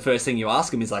 it's almost the first thing you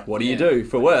ask them is like, what do you do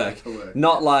for work?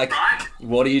 Not like,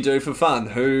 what do you do for fun?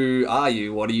 Who are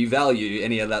you? What do you value?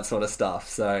 Any of that sort of stuff.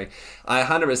 So I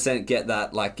 100% get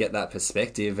that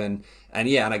perspective. And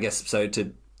I guess so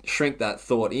to shrink that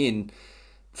thought in,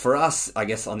 for us, I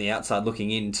guess on the outside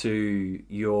looking into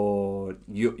your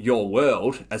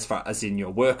world, as far as in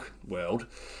your work world,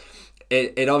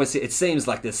 it obviously, it seems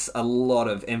like there's a lot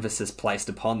of emphasis placed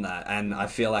upon that, and I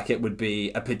feel like it would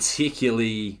be a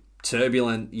particularly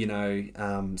turbulent,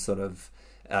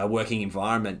 working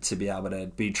environment to be able to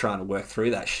be trying to work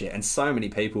through that shit. And so many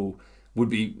people would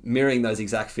be mirroring those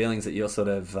exact feelings that you're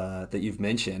that you've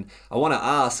mentioned. I want to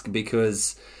ask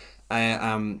because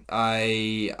I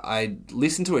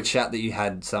listened to a chat that you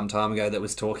had some time ago that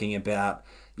was talking about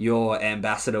your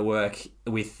ambassador work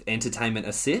with Entertainment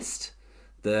Assist,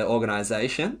 the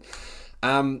organisation.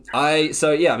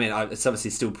 It's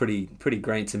obviously still pretty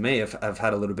green to me. I've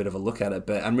had a little bit of a look at it,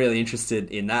 but I'm really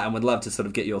interested in that and would love to sort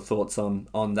of get your thoughts on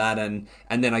that, and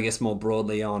then I guess more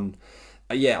broadly on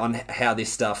how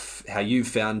this stuff, how you've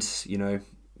found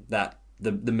that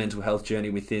the mental health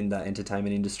journey within the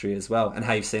entertainment industry as well, and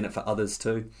how you've seen it for others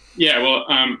too. Yeah, well,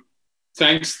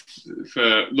 thanks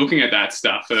for looking at that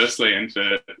stuff firstly, and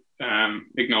for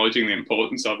acknowledging the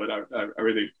importance of it. I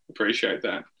really appreciate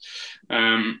that.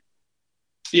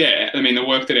 The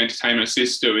work that Entertainment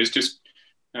Assist do is just,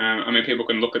 people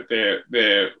can look at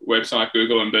their website,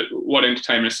 Google them, but what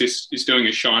Entertainment Assist is doing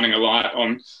is shining a light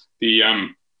on the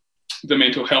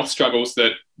mental health struggles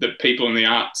that people in the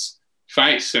arts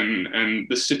face, and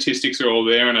the statistics are all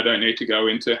there, and I don't need to go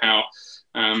into how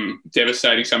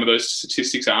devastating some of those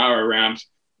statistics are around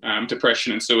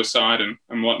depression and suicide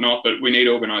and whatnot. But we need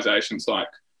organisations like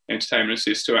Entertainment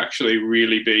Assist to actually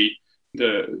really be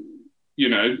the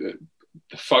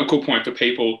focal point for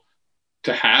people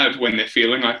to have when they're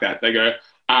feeling like that. They go,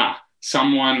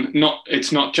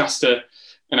 it's not just an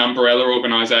umbrella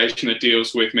organisation that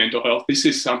deals with mental health. This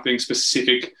is something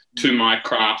specific to my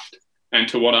craft and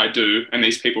to what I do, and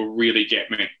these people really get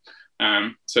me.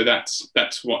 So that's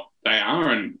what they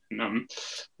are, and I'm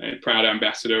a proud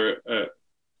ambassador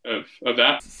of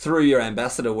that. Through your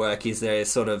ambassador work, is there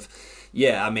sort of,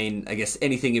 I guess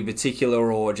anything in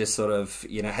particular, or just sort of,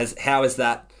 how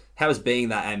has being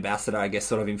that ambassador, I guess,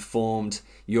 sort of informed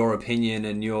your opinion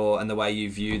and the way you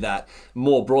view that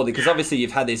more broadly? Because obviously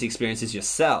you've had these experiences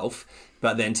yourself,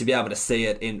 but then to be able to see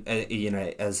it in,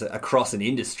 as across an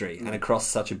industry and across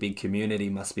such a big community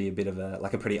must be a bit of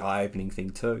a pretty eye-opening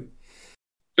thing too.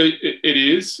 It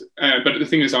is, but the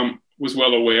thing is, I was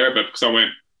well aware of it, because I went,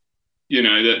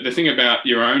 the thing about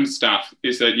your own stuff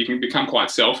is that you can become quite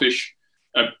selfish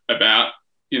about,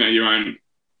 your own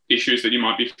issues that you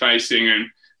might be facing,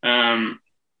 and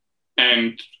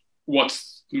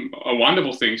what's a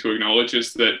wonderful thing to acknowledge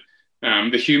is that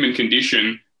the human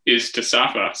condition is to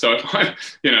suffer. So if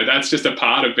that's just a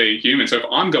part of being human. So if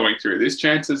I'm going through this,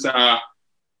 chances are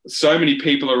so many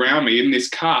people around me in this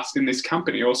cast, in this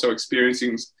company, also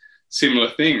experiencing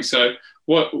similar things. So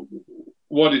what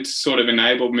it's sort of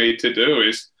enabled me to do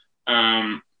is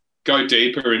go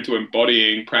deeper into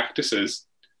embodying practices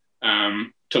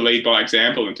to lead by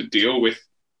example and to deal with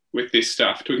this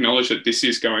stuff, to acknowledge that this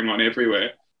is going on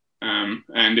everywhere.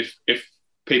 And if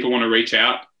people want to reach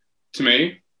out to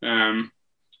me, I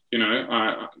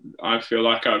feel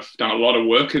like I've done a lot of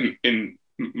work in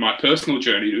my personal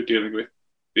journey to dealing with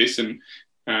this, and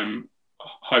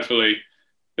hopefully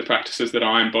the practices that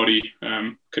I embody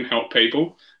can help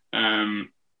people. I'm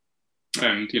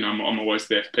always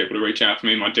there for people to reach out for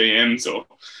me in my DMs, or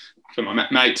for my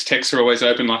mates. Texts are always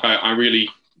open. Like I really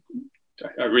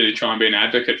try and be an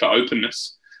advocate for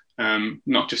openness,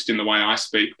 not just in the way I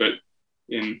speak, but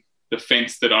in the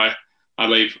fence that I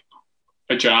leave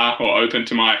ajar or open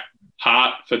to my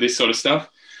heart for this sort of stuff.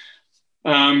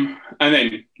 And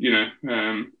then,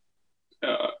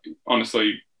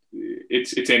 honestly,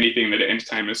 it's anything that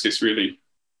Entertainment Assist really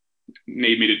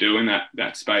need me to do in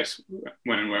that space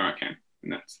when and where I can,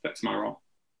 and that's my role.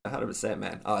 100%,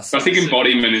 man. I think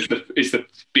embodiment is the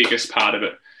biggest part of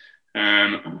it.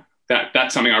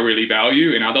 That's something I really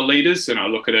value in other leaders, and I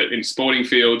look at it in sporting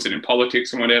fields and in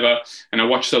politics and whatever, and I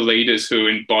watch the leaders who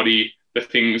embody the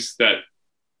things that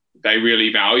they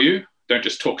really value. Don't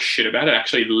just talk shit about it,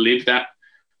 actually live that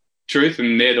truth,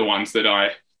 and they're the ones that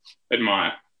I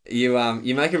admire. You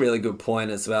make a really good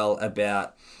point as well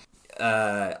about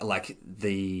like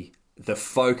the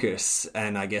focus,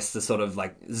 and I guess the sort of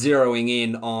like zeroing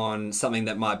in on something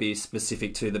that might be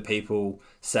specific to the people,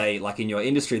 say like in your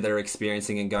industry, that are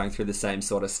experiencing and going through the same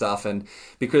sort of stuff. And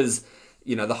because,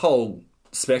 you know, the whole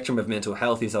spectrum of mental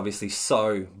health is obviously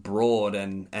so broad,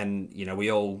 and you know,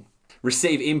 we all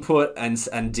receive input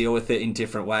and deal with it in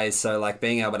different ways. So like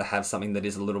being able to have something that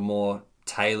is a little more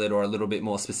tailored or a little bit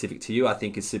more specific to you, I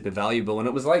think is super valuable. And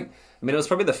it was like, I mean, it was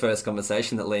probably the first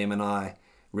conversation that Liam and I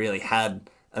really had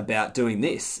about doing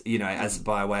this, you know, as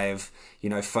by way of, you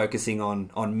know, focusing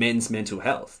on men's mental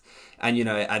health. And, you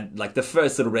know, like the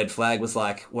first little red flag was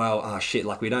like, well, oh shit,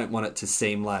 like we don't want it to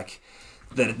seem like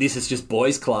that this is just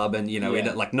boys club and, you know, we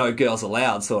don't, like no girls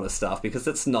allowed sort of stuff, because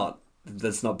that's not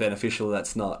beneficial.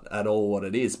 That's not at all what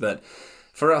it is. But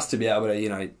for us to be able to, you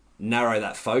know, narrow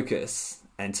that focus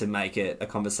and to make it a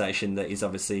conversation that is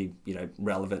obviously, you know,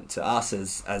 relevant to us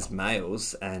as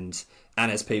males and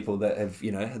as people that have,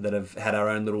 you know, that have had our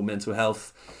own little mental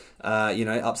health, you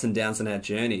know, ups and downs in our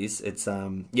journeys. It's,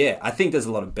 I think there's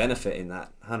a lot of benefit in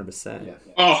that, 100%. Yeah.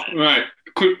 Oh, right.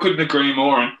 Couldn't agree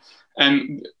more.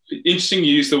 And interesting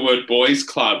you use the word boys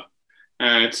club.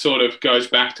 It sort of goes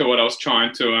back to what I was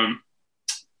trying to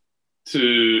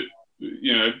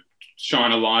you know,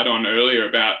 shine a light on earlier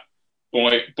about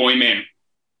boy men.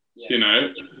 You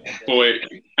know, boy,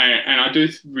 and I do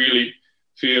really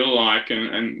feel like,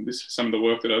 and this is some of the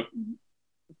work that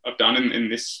I've done in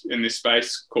this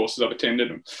space, courses I've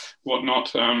attended and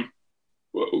whatnot.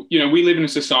 You know, we live in a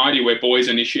society where boys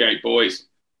initiate boys.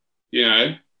 You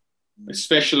know,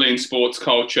 especially in sports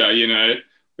culture. You know,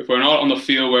 if we're not on the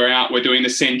field, we're doing the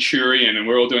centurion, and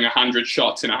we're all doing 100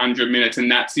 shots in 100 minutes,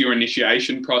 and that's your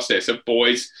initiation process of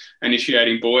boys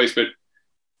initiating boys. But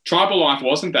tribal life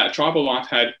wasn't that. Tribal life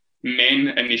had men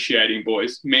initiating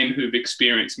boys, men who've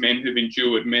experienced, men who've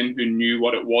endured, men who knew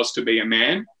what it was to be a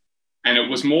man. And it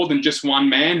was more than just one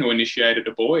man who initiated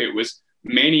a boy. It was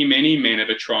many, many men of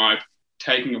a tribe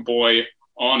taking a boy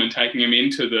on and taking him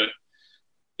into the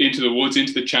woods,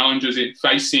 into the challenges,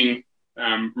 facing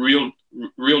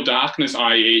real darkness,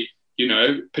 i.e., you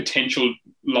know, potential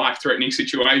life-threatening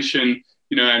situation,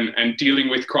 you know, and dealing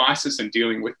with crisis and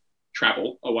dealing with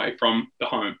travel away from the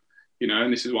home. You know,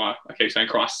 and this is why I keep saying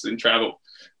crisis and travel.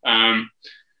 And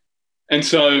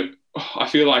so I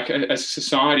feel like as a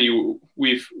society,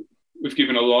 we've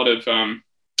given a lot of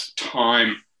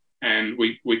time, and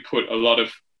we put a lot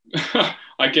of,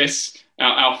 I guess,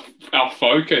 our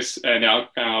focus and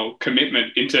our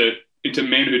commitment into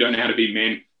men who don't know how to be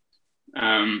men,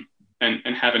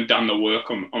 and haven't done the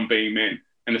work on being men.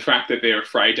 And the fact that they're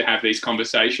afraid to have these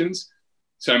conversations,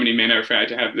 so many men are afraid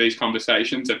to have these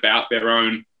conversations about their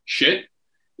own shit,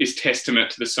 is testament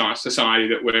to the society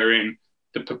that we're in,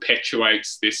 that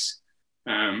perpetuates this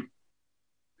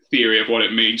theory of what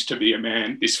it means to be a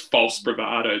man, this false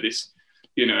bravado, this,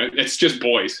 you know, it's just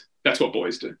boys. That's what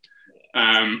boys do.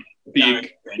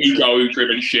 Big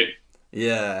ego-driven shit.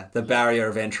 Yeah, the barrier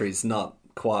of entry is not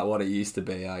quite what it used to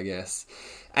be, I guess.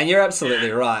 And you're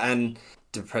absolutely right. And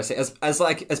depressing,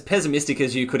 as pessimistic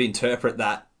as you could interpret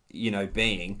that, you know,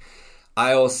 being,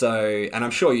 I also, and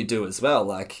I'm sure you do as well,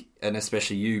 like, and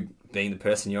especially you being the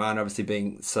person you are, and obviously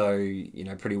being so, you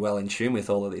know, pretty well in tune with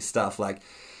all of this stuff, like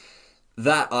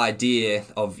that idea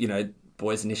of, you know,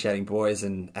 boys initiating boys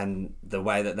and the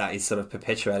way that is sort of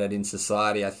perpetuated in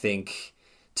society, I think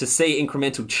to see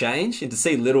incremental change and to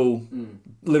see little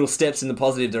steps in the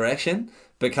positive direction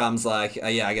becomes like,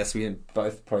 I guess we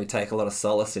both probably take a lot of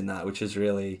solace in that, which is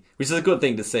a good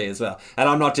thing to see as well. And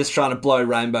I'm not just trying to blow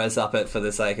rainbows up it for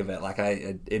the sake of it. Like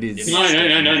it is. No.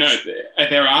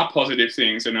 There are positive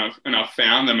things, and I've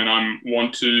found them, and I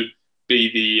want to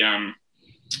be the,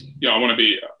 I want to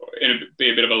be a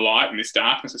bit of a light in this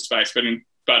darkness of space.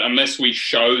 But unless we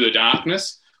show the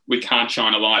darkness, we can't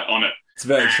shine a light on it. It's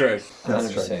very true.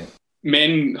 100%.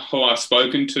 Men who I've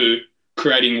spoken to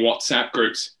creating WhatsApp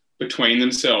groups between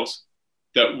themselves,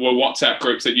 that were WhatsApp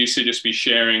groups that used to just be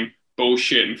sharing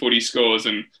bullshit and footy scores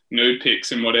and nude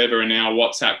pics and whatever, and now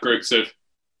WhatsApp groups of,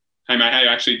 hey mate, how you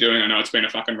actually doing? I know it's been a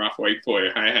fucking rough week for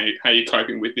you. Hey, how you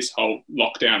coping with this whole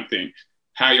lockdown thing?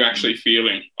 How are you actually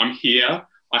feeling? I'm here.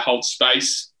 I hold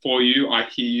space for you. I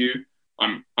hear you.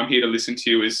 I'm here to listen to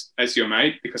you as your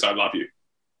mate because I love you.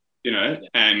 You know,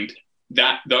 and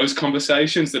those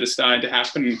conversations that are starting to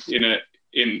happen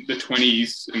in the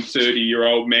 20s and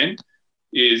 30-year-old men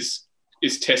is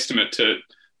testament to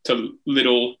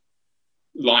little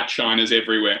light shiners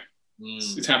everywhere.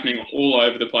 It's happening all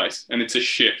over the place, and it's a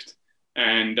shift.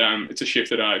 And it's a shift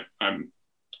that I'm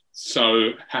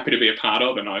so happy to be a part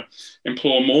of, and I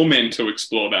implore more men to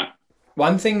explore that.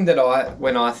 One thing that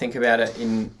when I think about it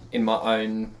in my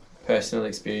own personal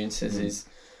experiences is,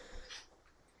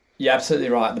 you're absolutely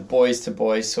right, the boys to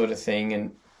boys sort of thing.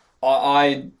 And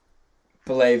I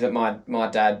believe that my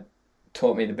dad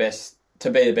taught me to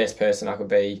be the best person I could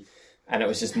be, and it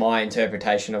was just my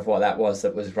interpretation of what that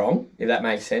was wrong, if that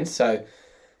makes sense. So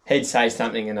he'd say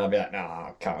something and I'd be like, no,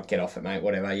 I can't, get off it, mate,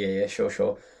 whatever, yeah,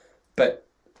 sure. But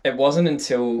it wasn't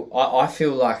until I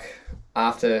feel like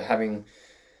after having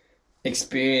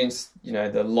experienced,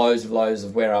 the lows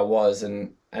of where I was,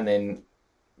 and then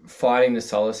finding the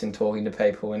solace in talking to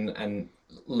people and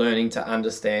learning to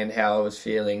understand how I was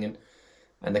feeling,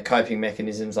 and the coping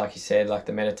mechanisms, like you said, like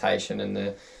the meditation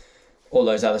and all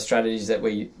those other strategies that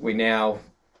we now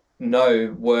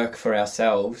know work for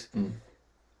ourselves.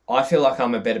 I feel like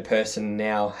I'm a better person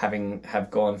now,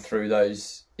 have gone through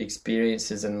those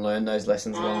experiences and learned those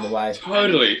lessons along the way.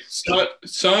 Totally.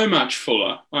 So much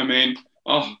fuller. I mean,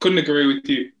 couldn't agree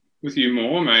with you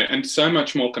more, mate. And so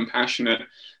much more compassionate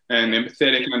and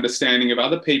empathetic and understanding of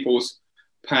other people's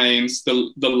pains.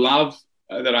 The love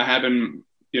that I have in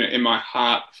my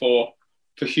heart for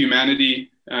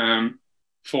humanity,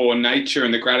 for nature,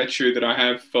 and the gratitude that I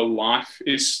have for life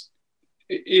is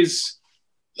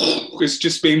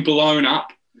just being blown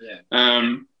up.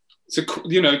 Yeah. So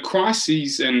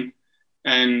crises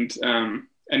and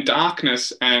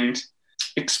darkness and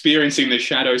experiencing the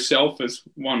shadow self, as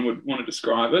one would want to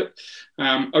describe it,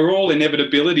 are all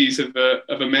inevitabilities of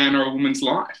a man or a woman's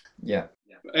life. Yeah.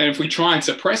 And if we try and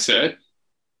suppress it,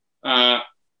 I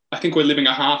think we're living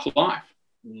a half life.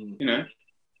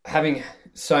 Having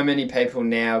so many people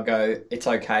now go, it's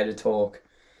okay to talk,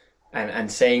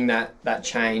 and seeing that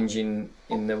change in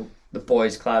the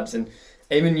boys' clubs, and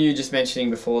even you just mentioning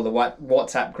before the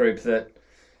WhatsApp group that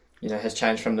has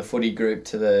changed from the footy group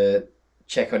to the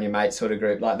check on your mate sort of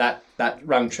group, like that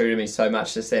rung true to me so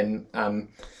much. Just then, a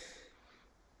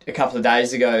couple of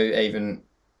days ago, even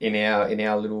in our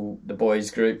the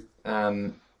boys group,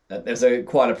 there's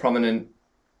quite a prominent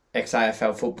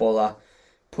ex-AFL footballer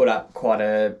put up quite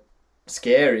a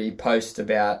scary post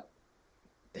about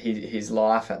his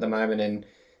life at the moment, and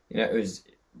it was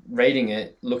reading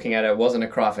it, looking at it, wasn't a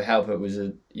cry for help. It was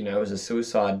a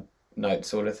suicide note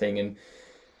sort of thing,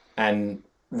 and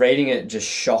reading it just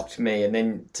shocked me. And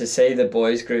then to see the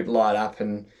boys group light up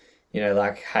and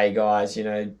like, hey guys,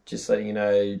 just letting you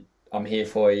know I'm here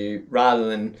for you, rather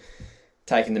than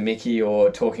taking the mickey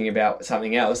or talking about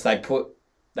something else, they put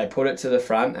it to the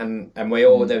front, and we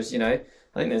all, there was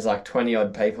I think there's like 20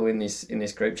 odd people in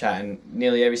this group chat, and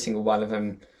nearly every single one of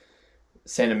them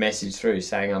sent a message through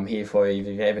saying, I'm here for you if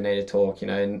you ever need to talk,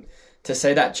 and to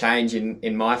see that change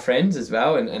in my friends as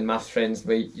well, and Muff's friends,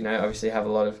 we obviously have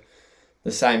a lot of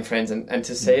the same friends, and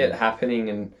to see it happening,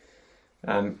 and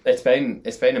it's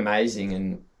been amazing.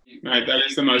 And mate, that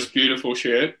is the most beautiful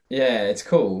shit. Yeah, it's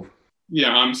cool.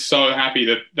 Yeah, I'm so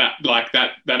happy that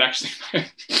actually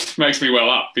makes me well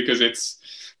up, because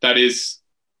that's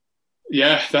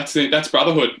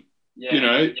brotherhood.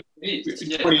 Yeah.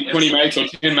 20 mates or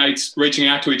 10 mates reaching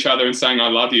out to each other and saying I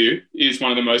love you is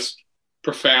one of the most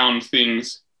profound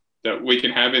things that we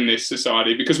can have in this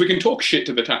society, because we can talk shit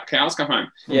to the cows come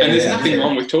home. Yeah, and there's nothing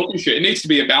wrong with talking shit. It needs to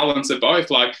be a balance of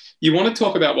both. Like, you want to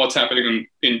talk about what's happening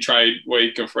in trade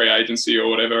week or free agency or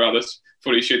whatever other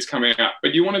footy shit's coming out,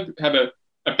 but you want to have a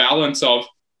balance of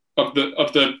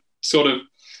the sort of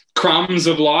crumbs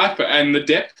of life and the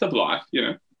depth of life,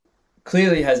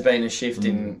 Clearly has been a shift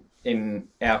in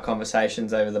our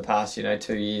conversations over the past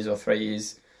 2 years or 3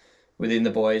 years within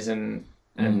the boys, and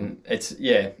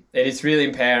it's really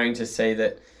empowering to see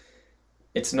that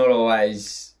it's not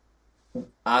always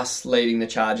us leading the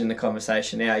charge in the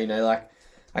conversation now. Like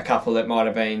a couple that might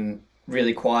have been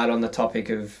really quiet on the topic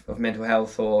of mental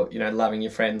health or loving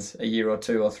your friends a year or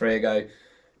 2 or 3 ago,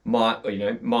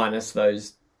 minus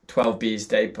those 12 beers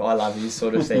deep I love you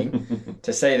sort of thing,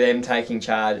 to see them taking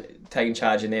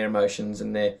charge in their emotions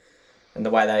and the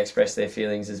way they express their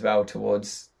feelings as well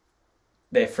towards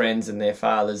their friends and their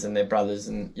fathers and their brothers.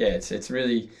 And yeah, it's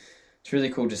really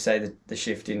cool to see the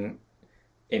shift in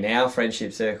our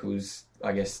friendship circles,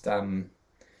 I guess,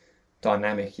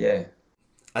 dynamic. Yeah,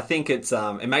 I think it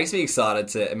makes me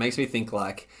excited it makes me think,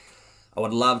 like, I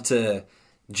would love to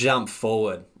jump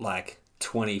forward like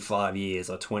 25 years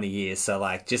or 20 years, so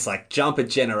like just like jump a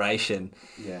generation,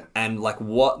 and like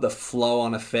what the flow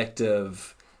on effect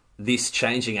of this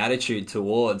changing attitude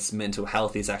towards mental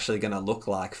health is actually going to look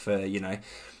like for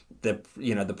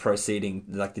the proceeding,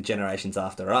 like the generations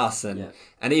after us, and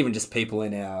even just people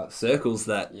in our circles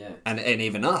that, and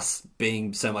even us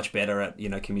being so much better at,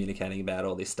 communicating about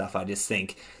all this stuff. I just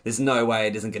think there's no way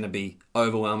it isn't going to be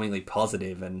overwhelmingly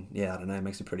positive, and I don't know, it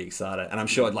makes me pretty excited. And I'm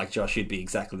sure, like Josh, you'd be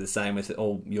exactly the same with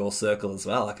all your circle as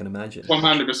well, I can imagine.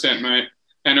 100%, mate.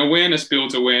 And awareness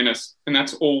builds awareness, and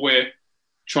that's all we're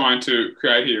trying to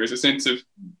create here, is a sense of,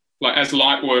 like, as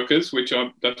light workers,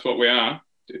 that's what we are,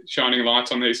 shining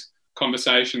lights on these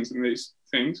conversations and these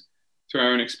things through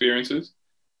our own experiences.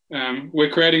 We're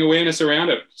creating awareness around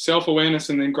it, self-awareness,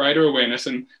 and then greater awareness,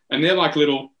 and they're like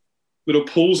little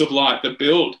pools of light that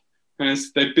build, and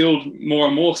as they build more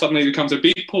and more, suddenly it becomes a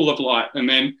big pool of light, and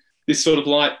then this sort of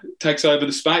light takes over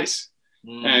the space,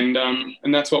 and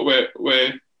that's what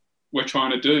we're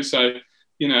trying to do. So,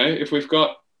 if we've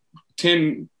got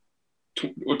 10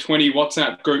 or 20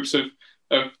 WhatsApp groups of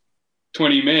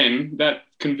 20 men, that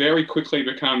can very quickly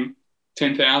become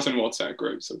 10,000 WhatsApp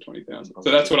groups of 20,000.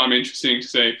 So that's what I'm interested to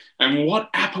see. And what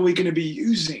app are we going to be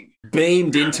using?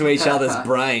 Beamed into each other's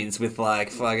brains with, like,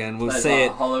 fucking, we'll see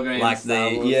it like the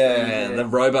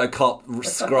RoboCop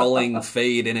scrolling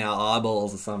feed in our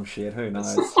eyeballs or some shit. Who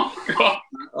knows? Oh, God.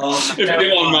 If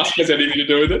Elon Musk has anything to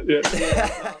do with it,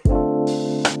 yeah.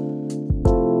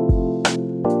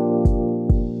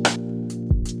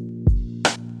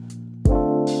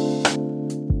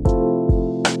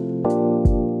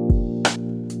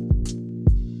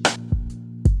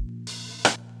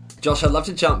 Josh, I'd love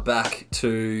to jump back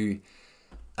to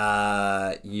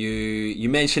you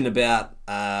mentioned about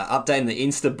updating the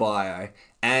Insta bio.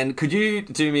 And could you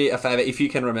do me a favour, if you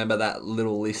can remember that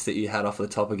little list that you had off the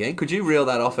top again? Could you reel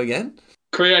that off again?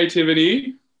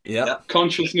 Creativity,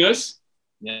 consciousness,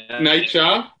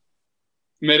 nature,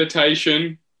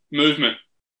 meditation, movement.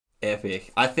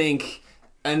 Epic. I think,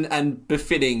 and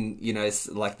befitting,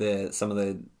 like some of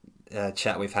the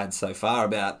chat we've had so far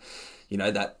about,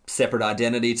 that separate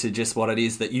identity to just what it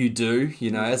is that you do,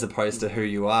 as opposed to who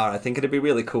you are. I think it'd be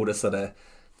really cool to sort of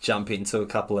jump into a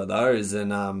couple of those.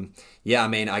 And,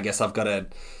 I guess I've got to,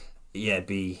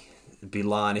 be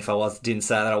lying if I didn't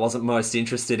say that I wasn't most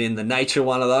interested in the nature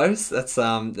one of those. That's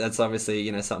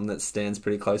obviously, something that stands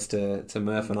pretty close to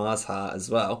Murph and I's heart as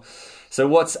well. So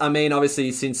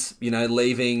obviously since,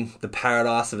 leaving the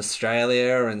paradise of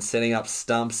Australia and setting up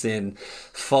stumps in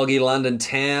foggy London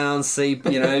town,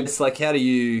 it's like, where do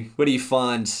you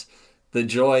find the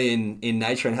joy in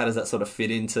nature, and how does that sort of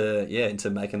fit into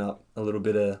making up a little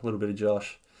bit of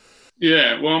Josh?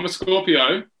 Yeah, well, I'm a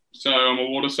Scorpio, so I'm a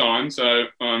water sign. So,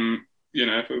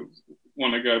 if I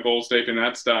want to go balls deep in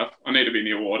that stuff, I need to be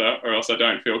near water, or else I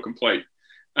don't feel complete.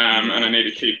 And I need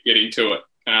to keep getting to it.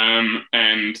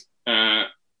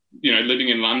 Living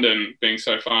in London, being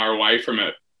so far away from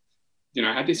it,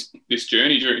 I had this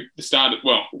journey during the start.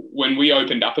 When we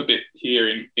opened up a bit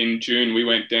here in June, we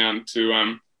went down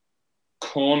to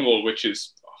Cornwall, which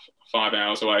is 5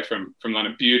 hours away from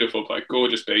London. Beautiful place,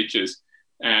 gorgeous beaches,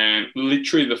 and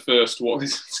literally the first walk.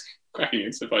 This is cracking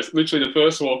into the place. Literally the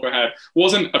first walk I had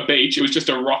wasn't a beach; it was just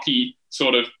a rocky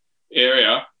sort of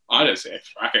area. I just said,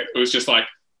 "Fuck it." It was just like,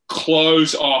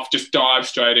 clothes off, just dive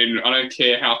straight in. I don't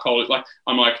care how cold it's like.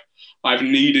 I'm like, I've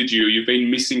needed you. You've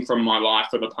been missing from my life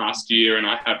for the past year, and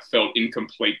I have felt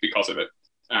incomplete because of it.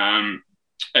 And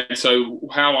so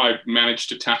how I managed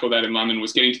to tackle that in London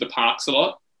was getting to the parks a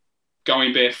lot,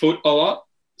 going barefoot a lot.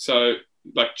 So,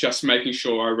 like, just making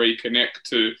sure I reconnect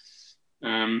to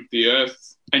the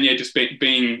earth, and just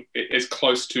being as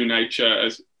close to nature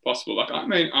as possible. Like,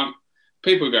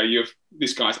 people go,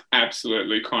 this guy's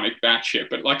absolutely chronic batshit,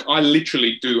 but like, I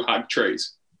literally do hug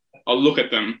trees. I'll look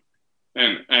at them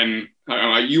and I'm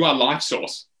like, you are life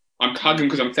source. I'm hugging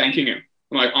because I'm thanking him.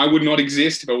 I'm like, I would not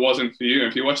exist if it wasn't for you. And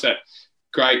if you watch that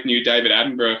great new David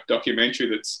Attenborough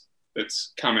documentary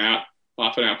that's come out,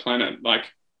 Life on Our Planet, like,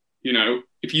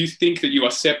 if you think that you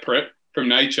are separate from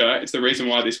nature, it's the reason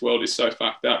why this world is so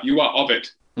fucked up. You are of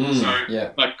it.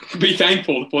 Like, be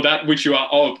thankful for that which you are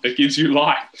of, that gives you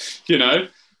life, it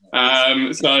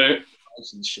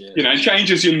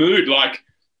changes your mood. Like,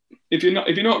 if you're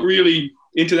not really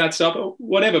into that stuff,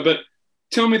 whatever, but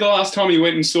tell me the last time you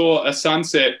went and saw a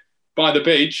sunset by the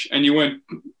beach and you weren't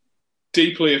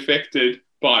deeply affected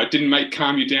by it, didn't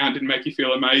calm you down, didn't make you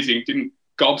feel amazing, didn't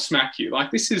gobsmack you.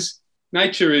 Like,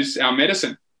 nature is our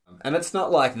medicine. And it's not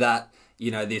like that,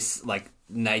 this, like,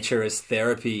 nature as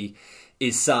therapy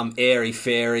is some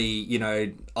airy-fairy,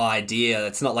 idea.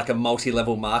 It's not like a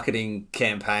multi-level marketing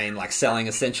campaign, like selling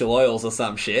essential oils or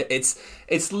some shit.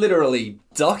 It's literally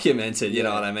documented, you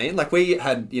know what I mean? Like, we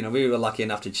had, we were lucky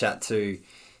enough to chat to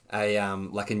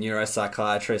like a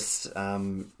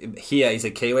neuropsychiatrist. Here he's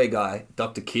a Kiwi guy,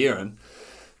 Dr. Kieran,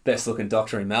 best looking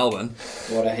doctor in Melbourne.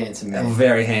 What a handsome man! A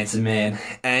very handsome man,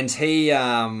 and he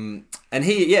would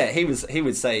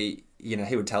say, you know,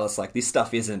 he would tell us like this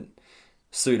stuff isn't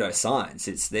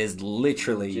pseudoscience. There's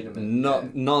literally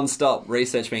non-stop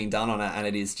research being done on it, and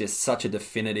it is just such a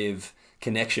definitive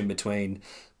connection between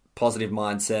positive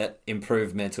mindset,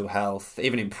 improved mental health,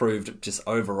 even improved just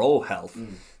overall health,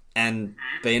 and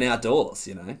being outdoors,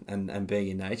 you know, and being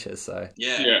in nature. So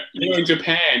yeah. You know, in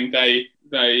Japan, they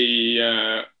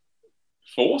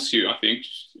force you, I think,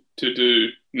 to do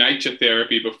nature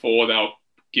therapy before they'll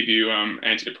give you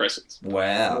antidepressants.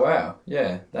 Wow.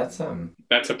 Yeah, that's a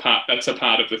part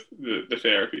of the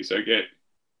therapy. So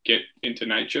get into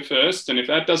nature first, and if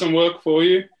that doesn't work for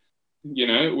you, you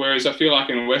know. Whereas I feel like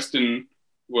in a Western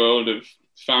world of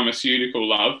pharmaceutical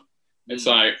love, it's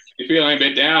like, if you're feeling a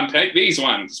bit down, take these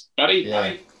ones, buddy.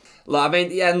 Yeah. Well, I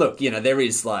mean, yeah, and look, you know, there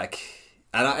is like,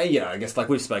 and I guess like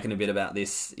we've spoken a bit about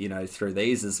this, you know, through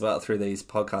these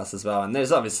podcasts as well, and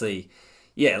there's obviously,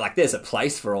 yeah, like there's a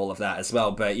place for all of that as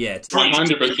well, but yeah,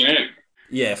 100%.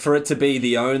 Yeah, for it to be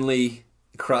the only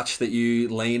crutch that you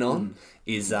lean on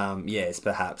is, it's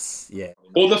perhaps,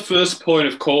 or the first point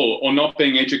of call, or not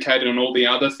being educated on all the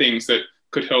other things that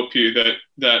could help you that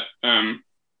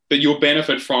you'll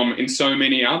benefit from in so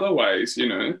many other ways, you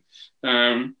know.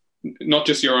 Not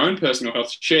just your own personal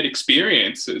health, shared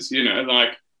experiences, you know,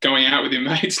 like going out with your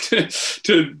mates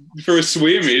to for a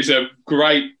swim is a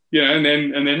great, you know, and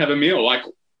then have a meal. Like,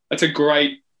 that's a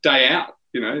great day out,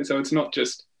 you know. So it's not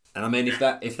just. And I mean, if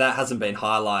that hasn't been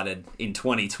highlighted in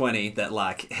 2020, that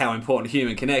like how important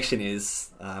human connection is,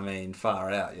 I mean,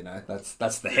 far out, you know.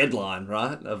 That's the headline,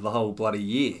 right, of the whole bloody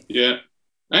year. Yeah,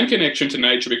 and connection to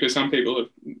nature, because some people have,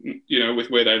 you know, with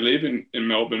where they live in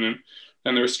Melbourne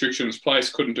and the restrictions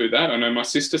placed, couldn't do that. I know my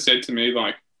sister said to me,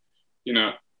 like, you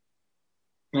know,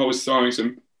 I was throwing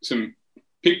some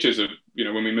pictures of, you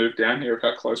know, when we moved down here, of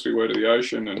how close we were to the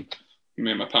ocean, and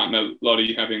me and my partner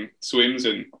Lottie having swims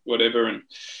and whatever. And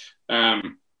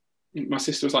my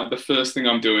sister was like, the first thing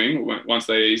I'm doing once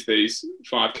they ease these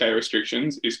 5K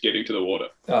restrictions is getting to the water.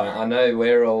 Oh, I know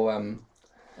we're all,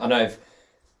 I know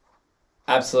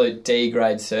absolute D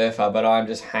grade surfer, but I'm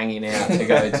just hanging out to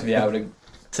go to be able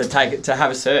to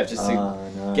have a surf, just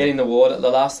to get in the water. The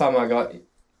last time I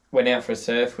went out for a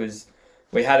surf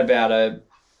we had about a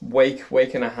week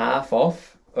and a half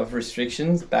off of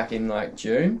restrictions back in like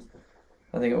June,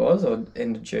 I think it was, or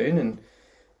end of June, and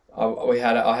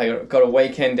I got a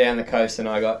weekend down the coast, and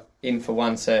I got in for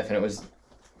one surf, and it was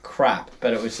crap,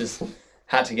 but it was just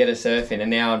had to get a surf in, and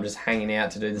now I'm just hanging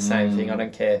out to do the same thing. I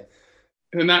don't care.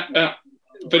 And that,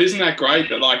 but isn't that great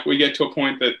that like we get to a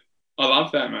point that I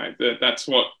love that, mate. That's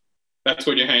what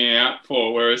you're hanging out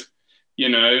for. Whereas, you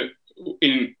know,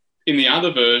 in the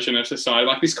other version of society,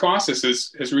 like this crisis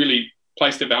has really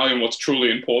placed a value on what's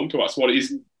truly important to us, what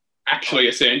is actually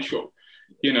essential.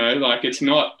 You know, like it's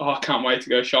not, I can't wait to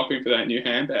go shopping for that new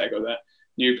handbag or that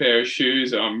new pair of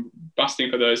shoes. I'm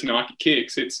busting for those Nike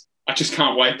kicks. I just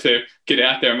can't wait to get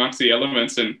out there amongst the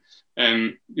elements and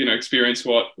you know, experience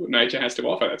what nature has to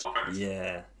offer. That's fine.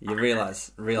 Yeah, you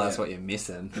realise what you're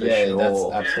missing. For yeah, sure.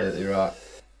 That's absolutely right.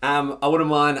 I wouldn't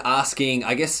mind asking,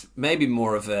 I guess maybe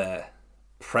more of a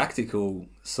practical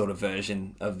sort of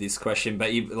version of this question,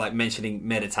 but you like mentioning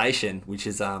meditation, which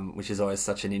is always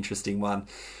such an interesting one.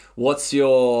 What's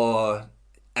your,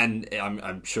 and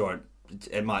I'm sure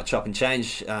it might chop and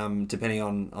change depending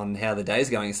on how the day's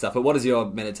going and stuff, but what does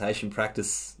your meditation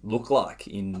practice look like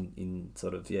in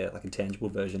sort of, like a tangible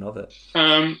version of it?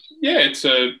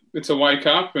 It's a wake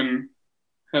up and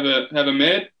have a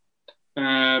med,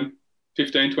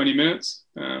 15, 20 minutes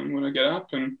when I get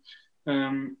up, and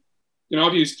you know,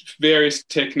 I've used various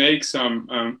techniques.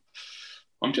 I'm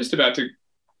just about to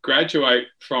graduate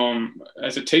from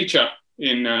as a teacher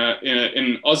in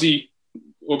an Aussie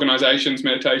organisation's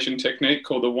meditation technique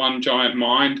called the One Giant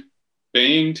Mind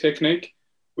Being technique,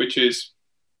 which is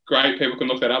great. People can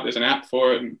look that up. There's an app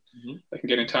for it, and they can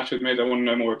get in touch with me if they want to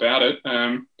know more about it.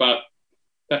 But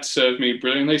that served me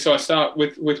brilliantly. So I start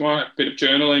with one bit of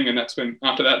journaling, and that's when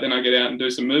after that, then I get out and do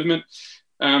some movement,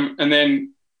 and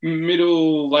then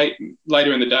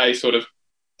later in the day, sort of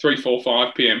 3, 4,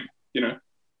 5 p.m. You know,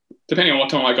 depending on what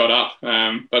time I got up,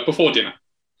 but before dinner.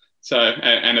 So,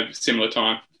 and a similar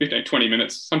time, 15, 20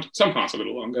 minutes, sometimes a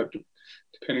little longer,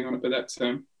 depending on it, but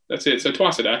that's it. So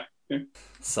twice a day. Yeah.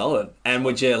 Solid. And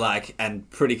would you and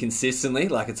pretty consistently,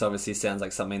 it's obviously sounds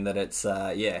like something that it's,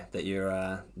 that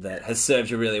you're, that has served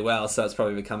you really well. So it's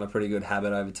probably become a pretty good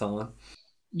habit over time.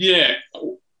 Yeah.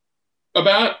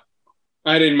 About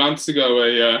 18 months ago,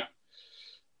 a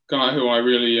guy who I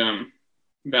really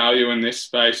value in this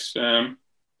space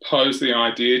posed the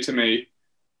idea to me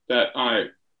that I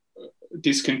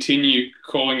discontinue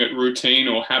calling it routine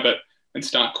or habit and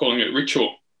start calling it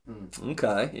ritual.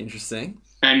 Okay, interesting.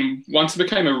 And once it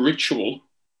became a ritual,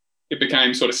 it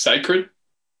became sort of sacred,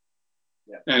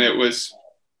 and it was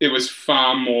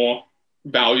far more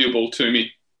valuable to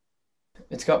me.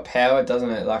 It's got power, doesn't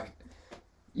it? Like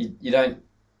you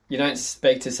don't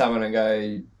speak to someone and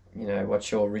go,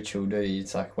 what's your ritual do?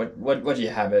 It's like what do you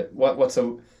habit? What's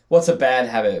a bad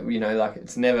habit? Like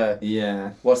it's never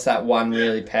what's that one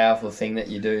really powerful thing that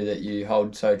you do that you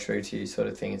hold so true to you, sort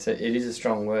of thing. It is a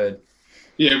strong word.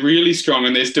 Yeah, really strong.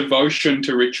 And there's devotion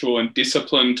to ritual and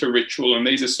discipline to ritual, and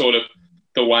these are sort of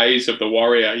the ways of the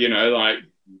warrior, like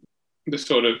the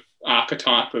sort of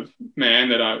archetype of man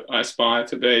that I aspire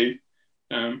to be.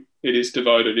 It is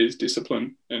devoted, it is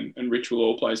discipline, and ritual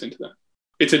all plays into that.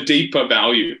 It's a deeper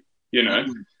value,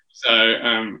 So,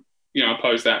 I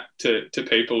pose that to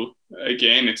people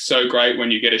again. It's so great when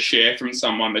you get a share from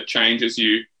someone that changes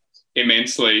you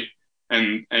immensely,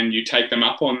 and you take them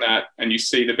up on that and you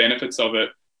see the benefits of it,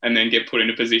 and then get put in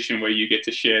a position where you get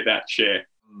to share that share.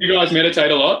 You guys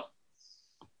meditate a lot?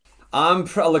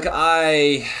 Look,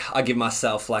 I give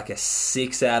myself like a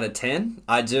 6 out of 10.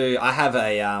 I do. I have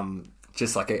a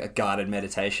just like a guided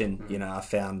meditation. I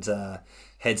found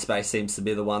Headspace seems to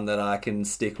be the one that I can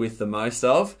stick with the most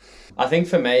of. I think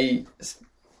for me,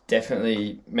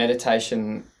 definitely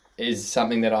meditation is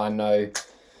something that I know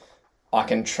I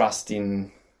can trust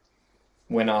in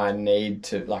when I need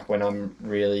to, like when I'm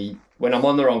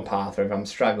on the wrong path, or if I'm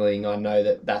struggling, I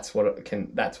know that's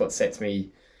what sets me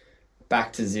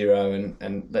back to zero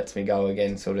and lets me go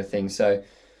again, sort of thing. So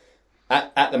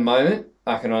at the moment,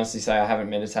 I can honestly say I haven't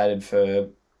meditated for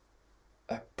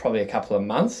probably a couple of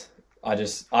months. I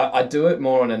do it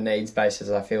more on a needs basis,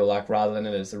 I feel like, rather than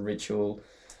it as a ritual.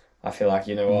 I feel like,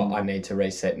 what, I need to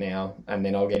reset now, and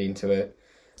then I'll get into it.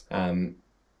 I've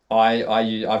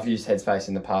used Headspace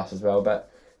in the past as well,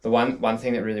 but the one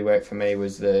thing that really worked for me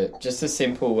was just a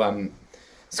simple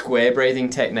square breathing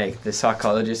technique the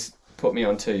psychologist put me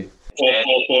onto.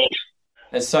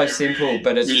 It's so simple,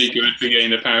 but it's really good for getting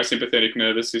the parasympathetic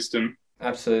nervous system.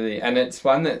 Absolutely, and it's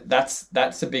one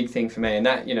that's a big thing for me, and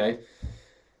that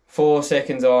 4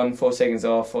 seconds on, 4 seconds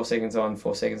off, 4 seconds on,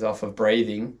 4 seconds off of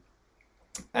breathing,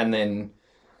 and then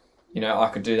I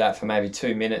could do that for maybe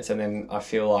 2 minutes, and then I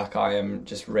feel like I am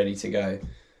just ready to go.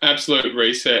 Absolute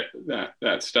reset,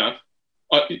 that stuff.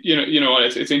 You know what?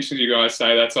 It's interesting you guys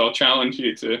say that, so I'll challenge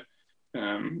you to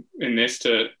in this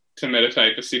to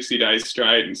meditate for 60 days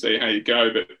straight and see how you go.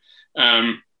 But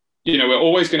we're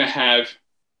always going to have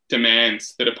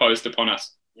demands that are posed upon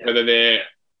us, whether they're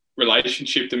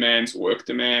relationship demands, work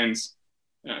demands,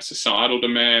 societal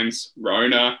demands,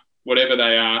 Rona, whatever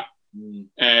they are.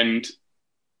 And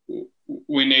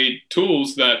we need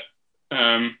tools that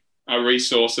are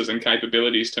resources and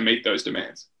capabilities to meet those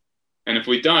demands. And if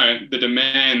we don't, the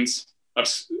demands,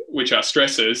 which are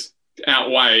stresses,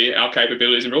 outweigh our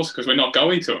capabilities and resources because we're not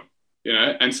going to them,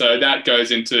 And so that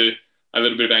goes into a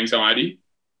little bit of anxiety.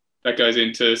 That goes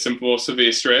into some more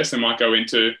severe stress and might go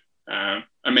into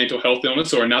a mental health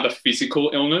illness or another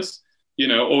physical illness,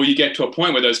 or you get to a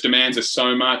point where those demands are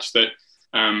so much that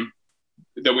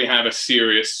that we have a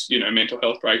serious, mental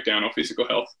health breakdown or physical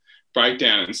health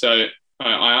breakdown. And so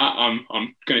I'm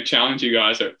going to challenge you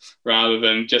guys that rather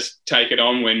than just take it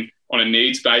on on a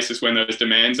needs basis when those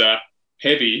demands are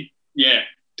heavy,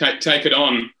 take it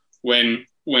on when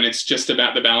it's just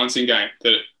about the balancing game,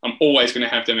 that I'm always going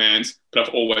to have demands, but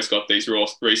I've always got these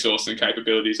resources and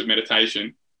capabilities of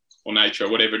meditation or nature or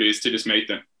whatever it is to just meet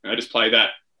them. And I just play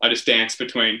that. I just dance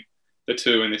between the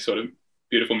two in this sort of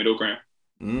beautiful middle ground.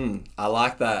 I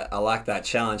like that. I like that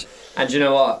challenge. And you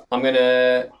know what?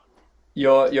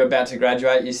 You're about to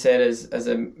graduate, you said, as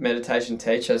a meditation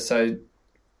teacher. So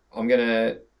I'm going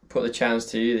to put the challenge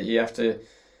to you that you have to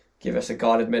give us a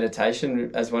guided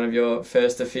meditation as one of your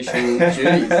first official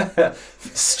duties.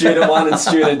 Student 1 and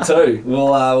Student 2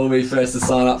 will be first to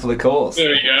sign up for the course.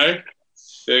 There you go.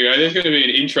 There's going to be an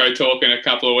intro talk in a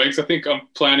couple of weeks. I think I'm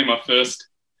planning my first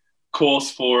course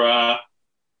for, I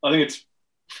think it's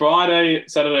Friday,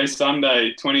 Saturday,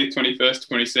 Sunday, 20th, 21st,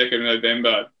 22nd of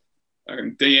November. I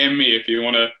can DM me if you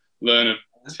want to learn a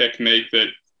technique that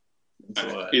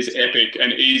is epic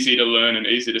and easy to learn and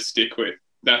easy to stick with.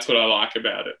 That's what I like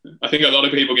about it. I think a lot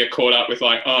of people get caught up with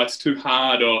like, oh, it's too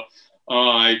hard, or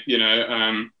I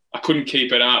couldn't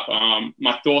keep it up.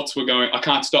 My thoughts were going, I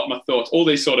can't stop my thoughts. All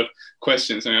these sort of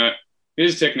questions. And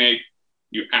here's a technique,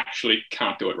 you actually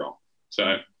can't do it wrong.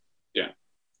 So yeah,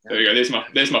 there you go.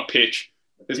 There's my pitch.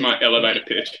 is my elevator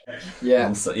pitch. Yeah.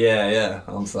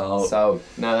 I'm sold. So,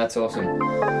 no, that's awesome.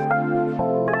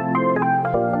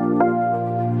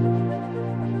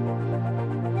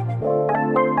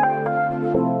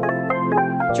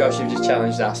 Josh, you've just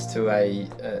challenged us to a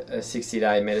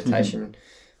 60-day meditation.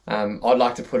 I'd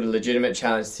like to put a legitimate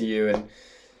challenge to you and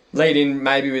lead in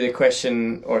maybe with a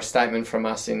question or a statement from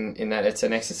us in that it's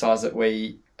an exercise that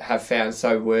we have found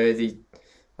so worthy,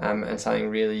 and something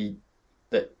really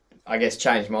that I guess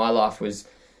changed my life. Was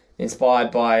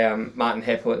inspired by Martin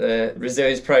Heppel at the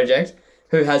Resilience Project,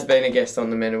 who has been a guest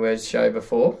on the Men of Words show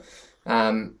before.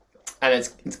 And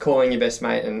it's calling your best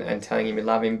mate and telling him you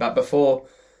love him. But before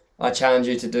I challenge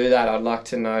you to do that, I'd like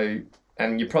to know,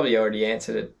 and you probably already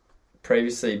answered it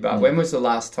previously, but when was the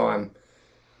last time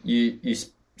you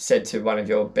said to one of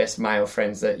your best male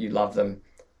friends that you love them?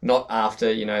 Not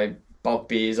after, bulk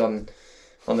beers on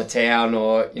the town,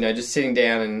 or, just sitting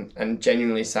down and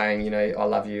genuinely saying, I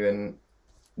love you and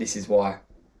this is why.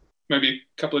 Maybe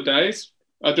a couple of days.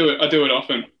 I do it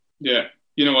often. Yeah.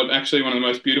 You know what, actually one of the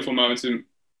most beautiful moments in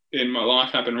my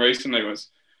life happened recently was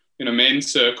in a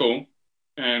men's circle,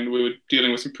 and we were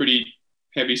dealing with some pretty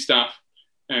heavy stuff,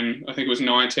 and I think it was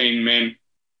 19 men.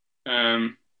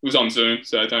 It was on Zoom,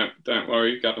 so don't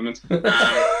worry, government.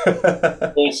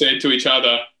 All said to each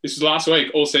other, this was last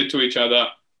week, all said to each other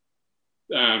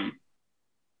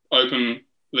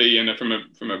openly and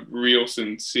from a real,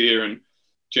 sincere and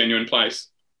genuine place,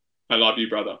 I love you,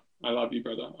 brother. I love you,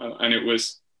 brother. And it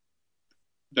was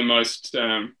the most...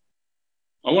 I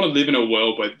want to live in a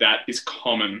world where that is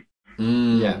common.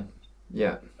 Yeah.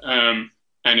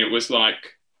 And it was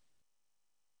like,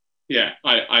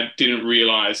 I didn't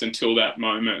realise until that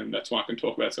moment, and that's why I can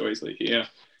talk about it so easily here,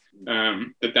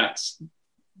 that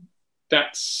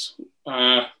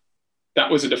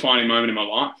was a defining moment in my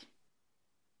life,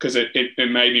 because it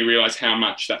made me realise how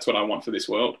much that's what I want for this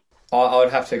world. I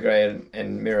would have to agree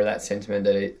and mirror that sentiment,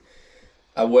 that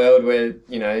a world where,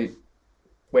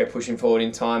 we're pushing forward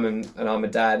in time, and I'm a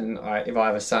dad, and if I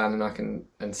have a son and I can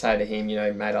say to him,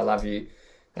 mate, I love you,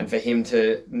 and for him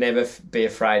to never be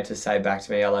afraid to say back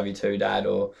to me, I love you too, Dad,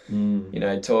 or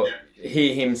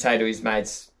hear him say to his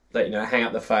mates, hang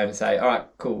up the phone and say, all right,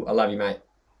 cool, I love you, mate.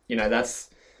 That's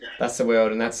the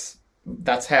world, and that's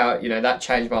how that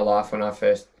changed my life when I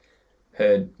first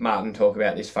heard Martin talk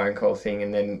about this phone call thing,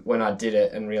 and then when I did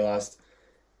it and realised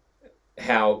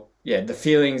how the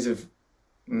feelings of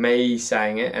me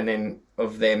saying it, and then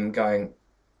of them going,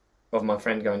 of my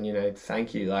friend going,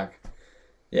 thank you,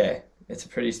 it's a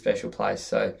pretty special place.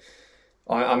 So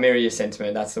I mirror your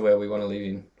sentiment. That's the world we want to live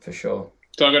in, for sure.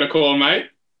 So I got a call, mate?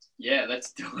 Yeah,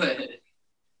 let's do it.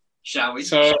 Shall we?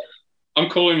 So I'm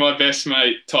calling my best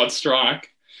mate, Todd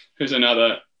Strike, who's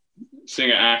another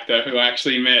singer-actor who I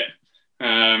actually met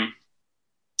in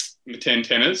the 10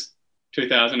 Tenors,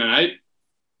 2008.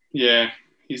 Yeah,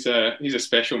 he's a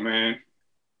special man.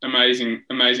 Amazing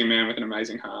man with an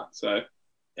amazing heart. So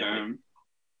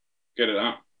get it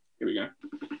up. Here we go.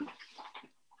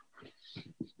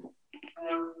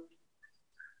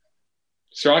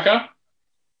 Striker?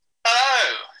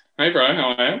 Hello. Hey, bro.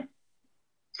 How are you?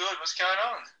 Good. What's going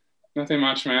on? Nothing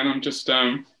much, man. I'm just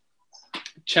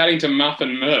chatting to Muff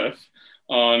and Murph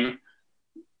on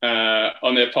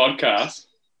their podcast.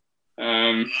 Muff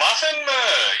and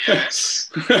Murph,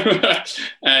 yes.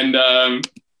 And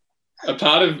a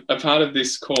part of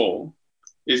this call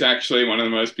is actually one of the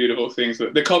most beautiful things.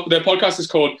 Their podcast is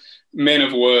called Men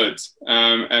of Words,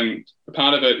 and a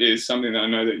part of it is something that I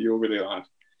know that you'll really like,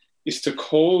 is to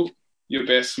call your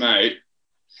best mate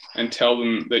and tell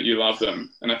them that you love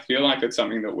them. And I feel like it's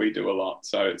something that we do a lot,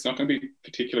 so it's not going to be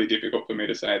particularly difficult for me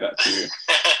to say that to you.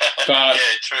 But,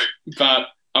 yeah, true. But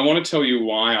I want to tell you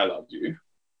why I love you.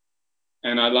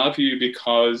 And I love you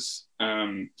because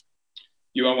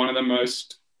you are one of the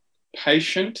most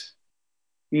patient,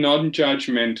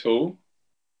 non-judgmental,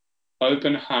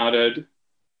 open-hearted,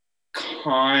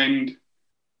 kind,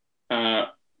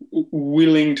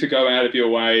 willing to go out of your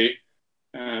way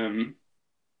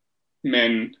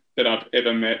men that I've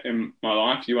ever met in my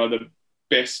life. You are the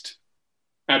best,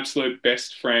 absolute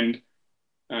best friend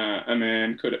a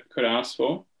man could ask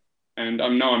for. And I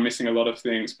know I'm missing a lot of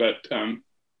things, but I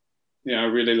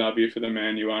really love you for the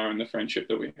man you are and the friendship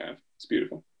that we have. It's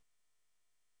beautiful.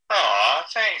 Oh,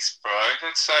 thanks, bro.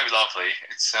 That's so lovely.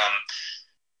 It's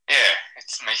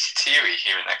it makes you teary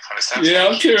hearing that kind of stuff. Yeah,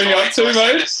 I'm tearing up too,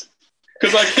 mate.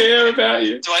 Because I care about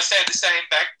you. Do I say the same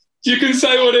back? You can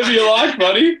say whatever you like,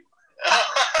 buddy.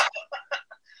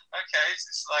 Okay, it's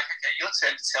just like, okay, your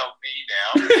turn to tell me now.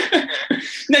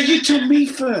 No, you tell me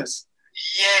first.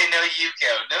 Yeah, no, you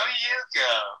go.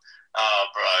 Oh,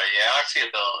 bro, yeah, I feel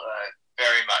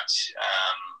very much,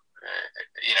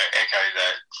 echo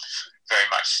that very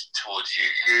much towards you.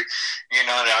 You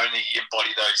not only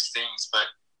embody those things, but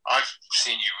I've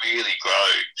seen you really grow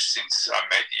since I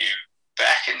met you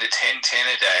back in the 10-10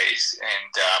 days,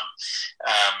 and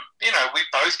we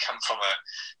both come from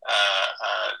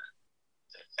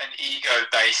an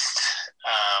ego-based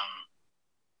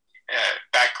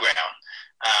background,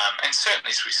 and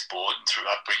certainly through sport and through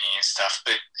upbringing and stuff,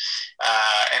 but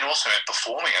and also in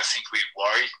performing, I think we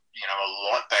worried,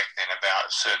 a lot back then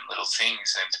about certain little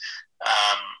things, and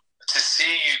to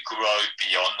see you grow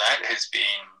beyond that has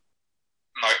been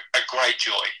a great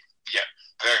joy. Yeah,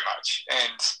 very much,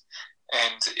 and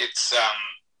it's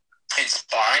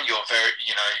inspiring. You're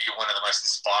you're one of the most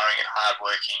inspiring and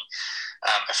hardworking,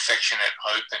 affectionate,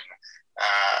 open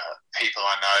people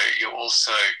I know. You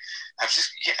also have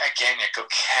you've got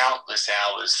countless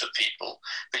hours for people,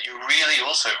 but you're really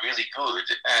also really good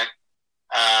at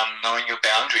knowing your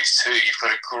boundaries too. You've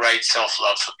got a great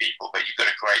self-love for people, but you've got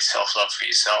a great self-love for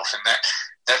yourself, and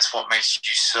that's what makes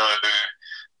you so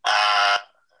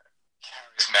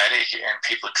charismatic, and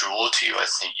people draw to you. I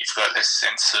think you've got this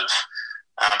sense of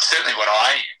certainly what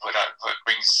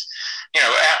brings,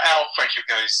 our friendship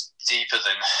goes deeper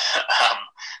than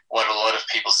what a lot of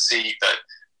people see, but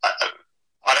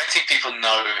I don't think people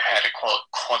know how to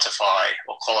quantify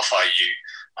or qualify you,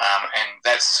 and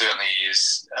that certainly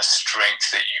is a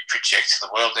strength that you project to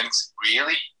the world, and it's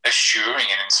really assuring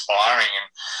and inspiring,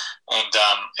 and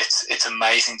it's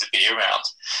amazing to be around.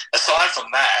 Aside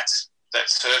from that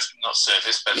not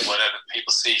surface, but whatever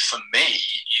people see, for me,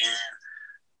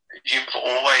 you've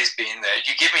always been there.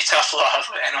 You give me tough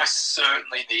love, and I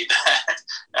certainly need that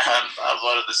a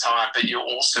lot of the time, but you're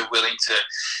also willing to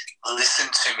listen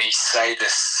to me say the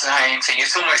same thing.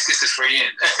 It's almost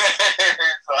schizophrenic.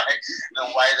 It's like the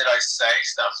way that I say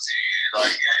stuff to you,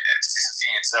 like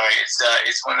schizophrenic. So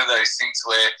it's one of those things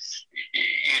where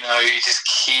you just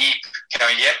keep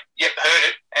going, yep, heard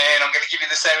it, and I'm going to give you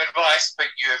the same advice, but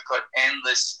you have got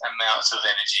endless amounts of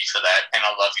energy for that, and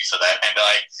I love you for that, and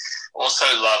I also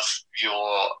love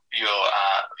your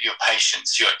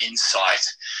patience, your insight,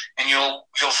 and your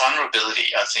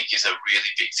vulnerability. I think is a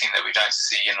really big thing that we don't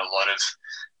see in a lot of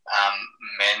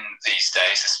men these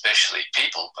days, especially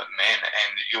people, but men.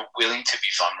 And you're willing to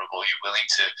be vulnerable. You're willing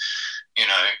to,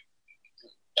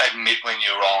 admit when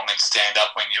you're wrong and stand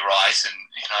up when you're right, and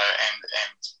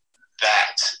and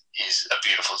that is a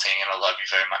beautiful thing. And I love you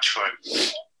very much for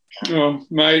it. Oh,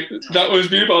 mate, that was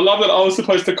beautiful. I love that I was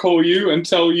supposed to call you and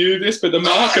tell you this, but the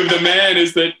mark of the man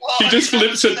is that he just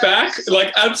flips it back.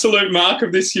 Like, absolute mark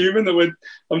of this human that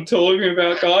I'm talking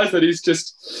about, guys, that he's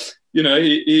just,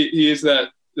 he is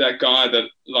that guy that,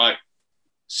 like,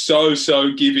 so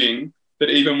giving that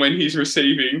even when he's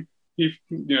receiving, he,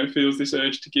 feels this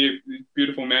urge to give.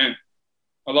 Beautiful man.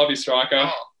 I love you, Striker.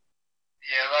 Oh,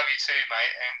 yeah, I love you too,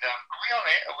 mate. And are we on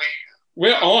it?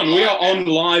 We are on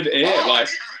live air.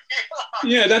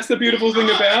 Yeah, that's the beautiful thing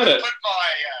about it.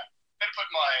 Better put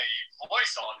my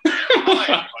voice on.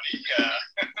 Hi,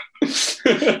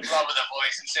 everybody. Love the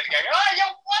voice instead of going, oh,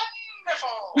 you're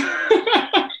wonderful.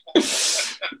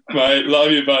 Mate,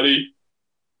 love you, buddy.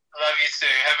 Love you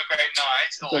too. Have a great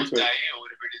night or Thanks, day mate. or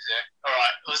whatever it is there. All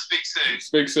right, we'll speak soon.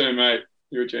 Speak soon, mate.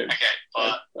 You're a gem. Okay,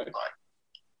 bye. Bye. Bye.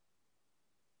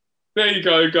 There you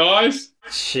go, guys.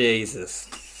 Jesus.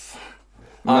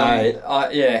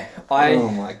 Oh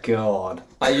my God.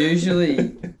 I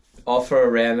usually offer a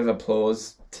round of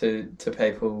applause to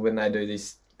people when they do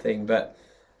this thing, but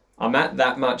I'm at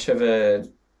that much of a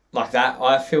like that.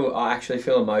 I actually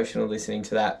feel emotional listening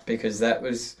to that, because that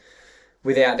was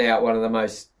without doubt one of the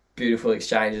most beautiful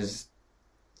exchanges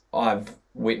I've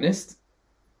witnessed.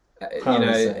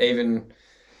 100%.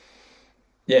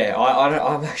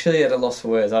 I'm actually at a loss for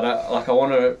words. I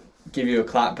want to give you a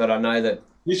clap, but I know that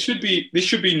This should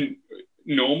be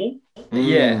normal.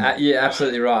 Yeah,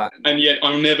 absolutely right. And yet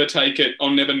I'll never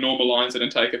normalize it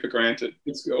and take it for granted.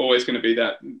 It's always going to be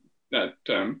that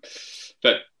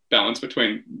balance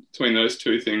between those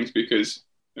two things, because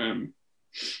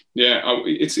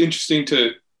it's interesting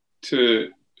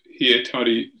to hear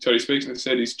Toddy speak. As I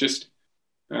said, he's just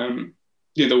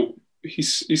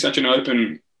he's such an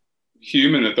open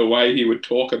human that the way he would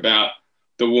talk about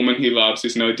the woman he loves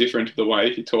is no different to the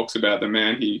way he talks about the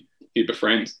man he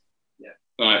befriends. Yeah.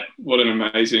 Like, what an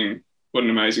amazing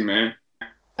man.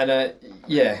 And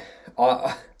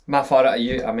Muff,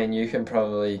 you can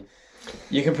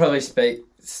probably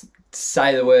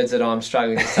say the words that I'm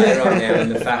struggling to say right now,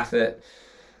 and the fact that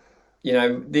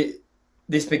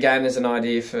this began as an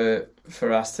idea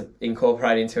for us to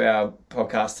incorporate into our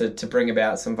podcast to bring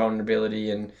about some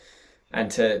vulnerability and and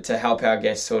to help our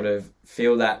guests sort of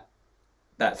feel that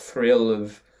thrill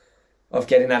of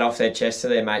getting that off their chest to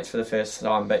their mates for the first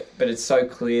time. But it's so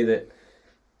clear that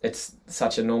it's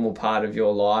such a normal part of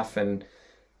your life, and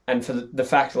for the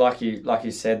fact, like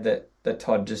you said, that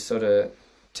Todd just sort of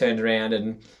turned around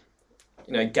and,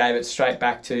 you know, gave it straight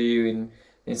back to you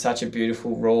in such a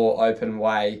beautiful, raw, open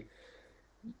way.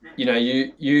 You know,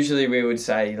 usually we would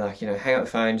say, like, you know, hang up the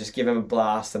phone, just give him a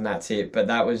blast and that's it. But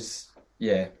that was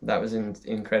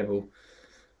incredible.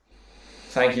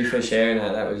 Thank you for sharing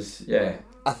that. That was, yeah.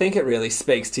 I think it really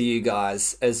speaks to you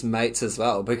guys as mates as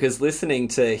well, because listening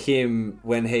to him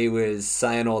when he was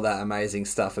saying all that amazing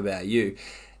stuff about you,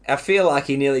 I feel like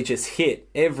he nearly just hit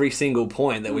every single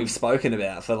point that we've spoken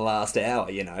about for the last hour,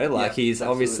 you know? Like, he's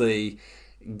obviously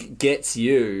gets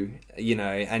you, you know,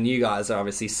 and you guys are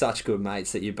obviously such good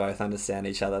mates that you both understand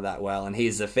each other that well, and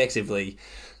he's effectively,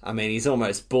 I mean, he's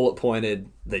almost bullet pointed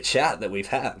the chat that we've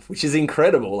had, which is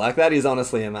incredible. Like, that is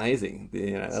honestly amazing.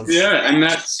 You know,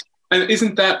 and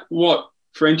isn't that what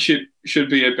friendship should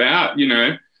be about? You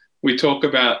know, we talk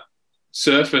about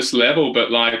surface level, but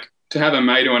like, to have a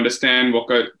mate who understands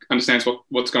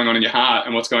what's going on in your heart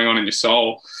and what's going on in your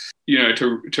soul, you know,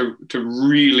 to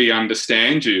really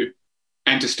understand you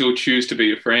and to still choose to be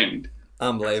your friend.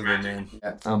 Unbelievable, man.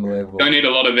 Yeah, unbelievable. Don't need a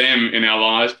lot of them in our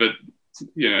lives, but,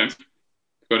 you know,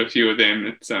 got a few of them.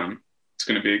 It's going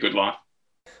to be a good life.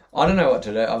 I don't know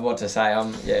what to say.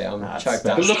 I'm choked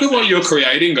up. But look at what you're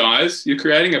creating, guys. You're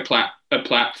creating a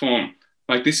platform.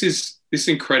 Like, this is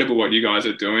incredible what you guys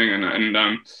are doing, and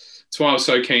that's why I was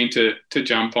so keen to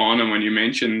jump on. And when you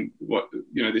mentioned what,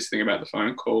 you know, this thing about the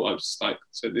phone call, I was like,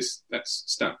 so that's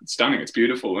stunning. It's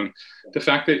beautiful. And the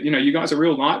fact that, you know, you guys are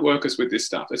real light workers with this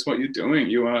stuff. That's what you're doing.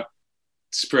 You are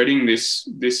spreading this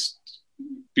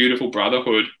beautiful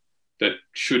brotherhood that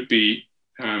should be,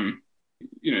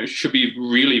 you know, should be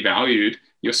really valued.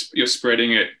 You're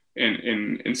spreading it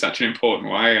in such an important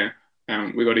way.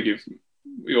 And we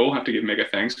all have to give mega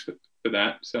thanks for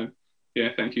that. So, yeah,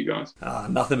 thank you guys.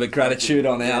 Nothing but gratitude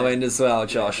on our end as well,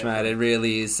 Josh, mate. It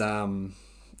really is.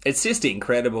 It's just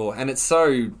incredible, and it's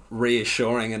so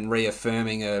reassuring and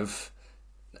reaffirming of,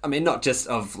 I mean, not just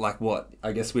of like what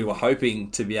I guess we were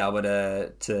hoping to be able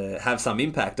to have some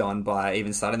impact on by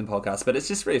even starting the podcast, but it's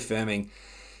just reaffirming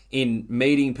in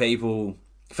meeting people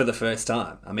for the first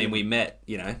time. I mean, we met,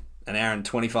 you know, an hour and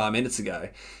 25 minutes ago,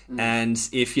 and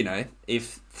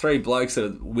if three blokes are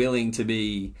willing to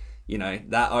be, you know,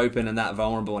 that open and that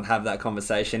vulnerable and have that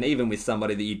conversation, even with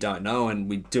somebody that you don't know, and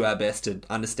we do our best to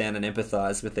understand and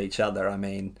empathise with each other. I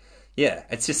mean, yeah,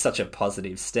 it's just such a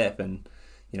positive step, and,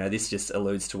 you know, this just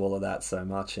alludes to all of that so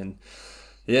much. And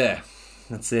yeah,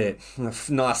 that's it. A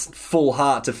nice full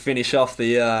heart to finish off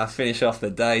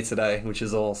the day today, which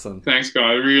is awesome. Thanks,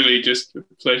 guys. Really, just a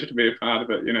pleasure to be a part of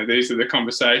it. You know, these are the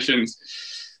conversations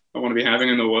I want to be having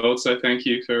in the world. So thank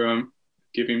you for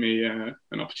giving me an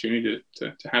opportunity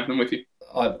to have them with you.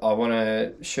 I want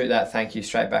to shoot that thank you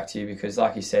straight back to you, because,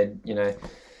 like you said, you know,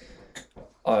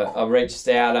 I reached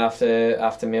out after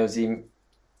Millsy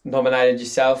nominated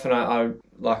yourself, and I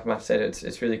like Muff said,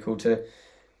 it's really cool to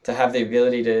have the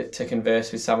ability to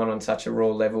converse with someone on such a raw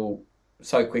level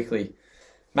so quickly.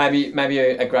 Maybe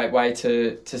a great way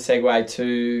to segue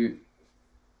to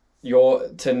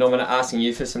asking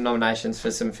you for some nominations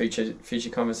for some future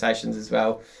conversations as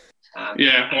well.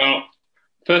 Yeah, well,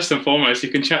 first and foremost, you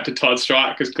can chat to Todd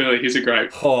Strike, because clearly he's a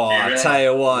great... I tell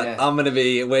you what, I'm going to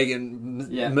be...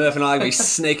 Murph and I are going to be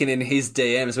sneaking in his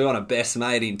DMs. We want a best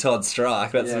mate in Todd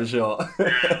Strike, that's for sure.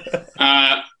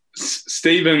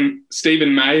 Stephen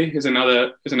May is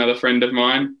another friend of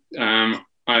mine.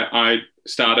 I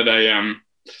started a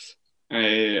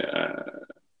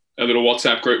little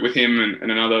WhatsApp group with him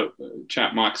and another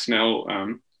chap, Mike Snell,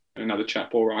 another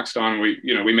chap, Paul Reichstein.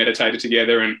 We meditated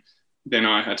together, and then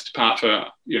I had to depart for,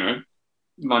 you know,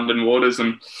 London waters,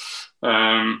 and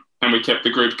we kept the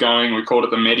group going. We called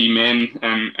it the Medi Men,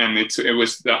 and it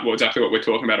was exactly what we're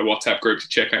talking about, a WhatsApp group to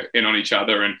check in on each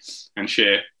other and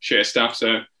share stuff.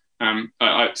 So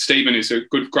Stephen is a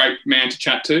great man to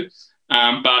chat to.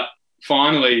 But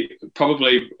finally,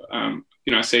 probably,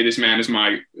 you know, I see this man as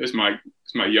my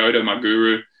Yoda, my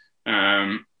guru. You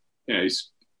know, he's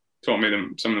taught me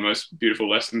some of the most beautiful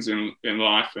lessons in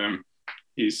life.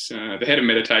 He's the head of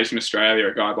Meditation Australia,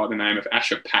 a guy by the name of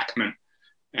Asher Packman.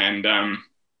 And,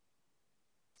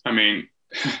 I mean,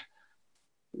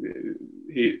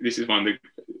 this is one of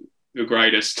the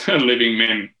greatest living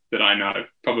men that I know.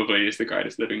 Probably is the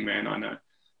greatest living man I know.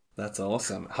 That's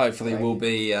awesome. Hopefully we'll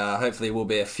be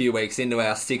a few weeks into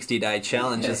our 60-day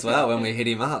challenge as well when we hit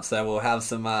him up. So we'll have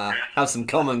some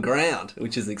common ground,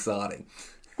 which is exciting.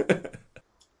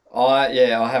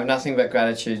 I have nothing but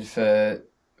gratitude for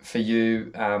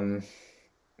you to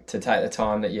take the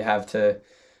time that you have to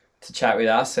chat with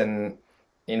us, and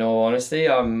in all honesty,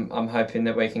 I'm hoping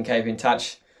that we can keep in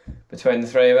touch between the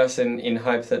three of us, and in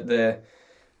hope that the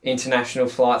international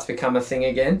flights become a thing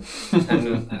again.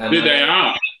 And They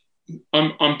are.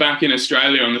 I'm back in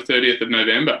Australia on the 30th of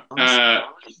November.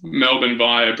 Melbourne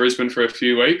via Brisbane for a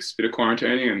few weeks, bit of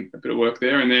quarantining and a bit of work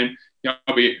there, and then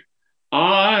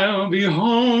I'll be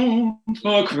home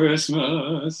for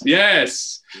Christmas.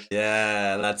 Yes.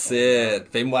 Yeah, that's it.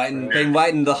 Been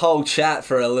waiting the whole chat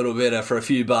for a little bit, for a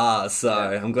few bars. So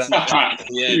I'm glad.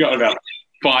 You got about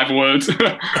 5 words.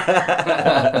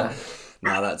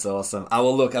 No, that's awesome. Oh,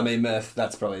 well, look, I mean, Murph,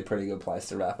 that's probably a pretty good place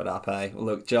to wrap it up, eh? Well,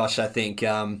 look, Josh, I think,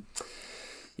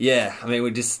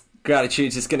 we're just,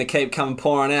 gratitude's just going to keep coming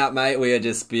pouring out, mate. We are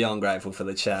just beyond grateful for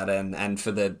the chat and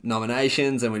for the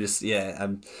nominations, and we're just,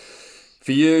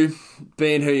 for you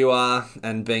being who you are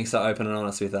and being so open and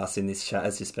honest with us in this chat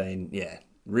has just been,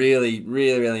 really,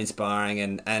 really, really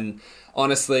inspiring. And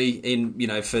honestly,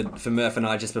 for Murph and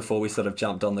I, just before we sort of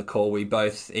jumped on the call, we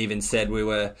both even said we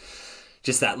were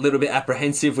just that little bit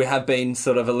apprehensive. We have been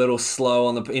sort of a little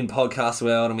slow in podcast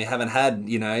world, and we haven't had,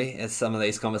 some of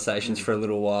these conversations for a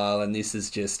little while, and this is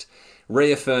just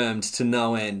reaffirmed to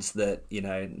no end that,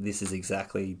 this is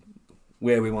exactly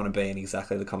where we want to be and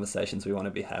exactly the conversations we want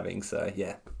to be having. So,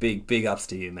 big ups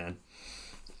to you, man.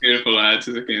 Beautiful, lads.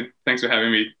 Again, thanks for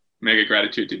having me. Mega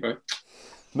gratitude to you both.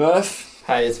 Murph?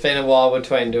 Hey, it's been a while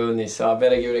between doing this, so I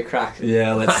better give it a crack.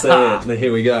 Yeah, let's see it.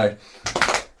 Here we go.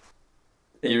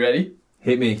 Are you ready?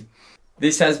 Hit me.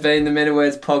 This has been the Men of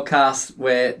Words podcast,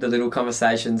 where the little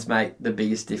conversations make the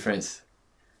biggest difference.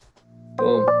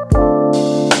 Boom.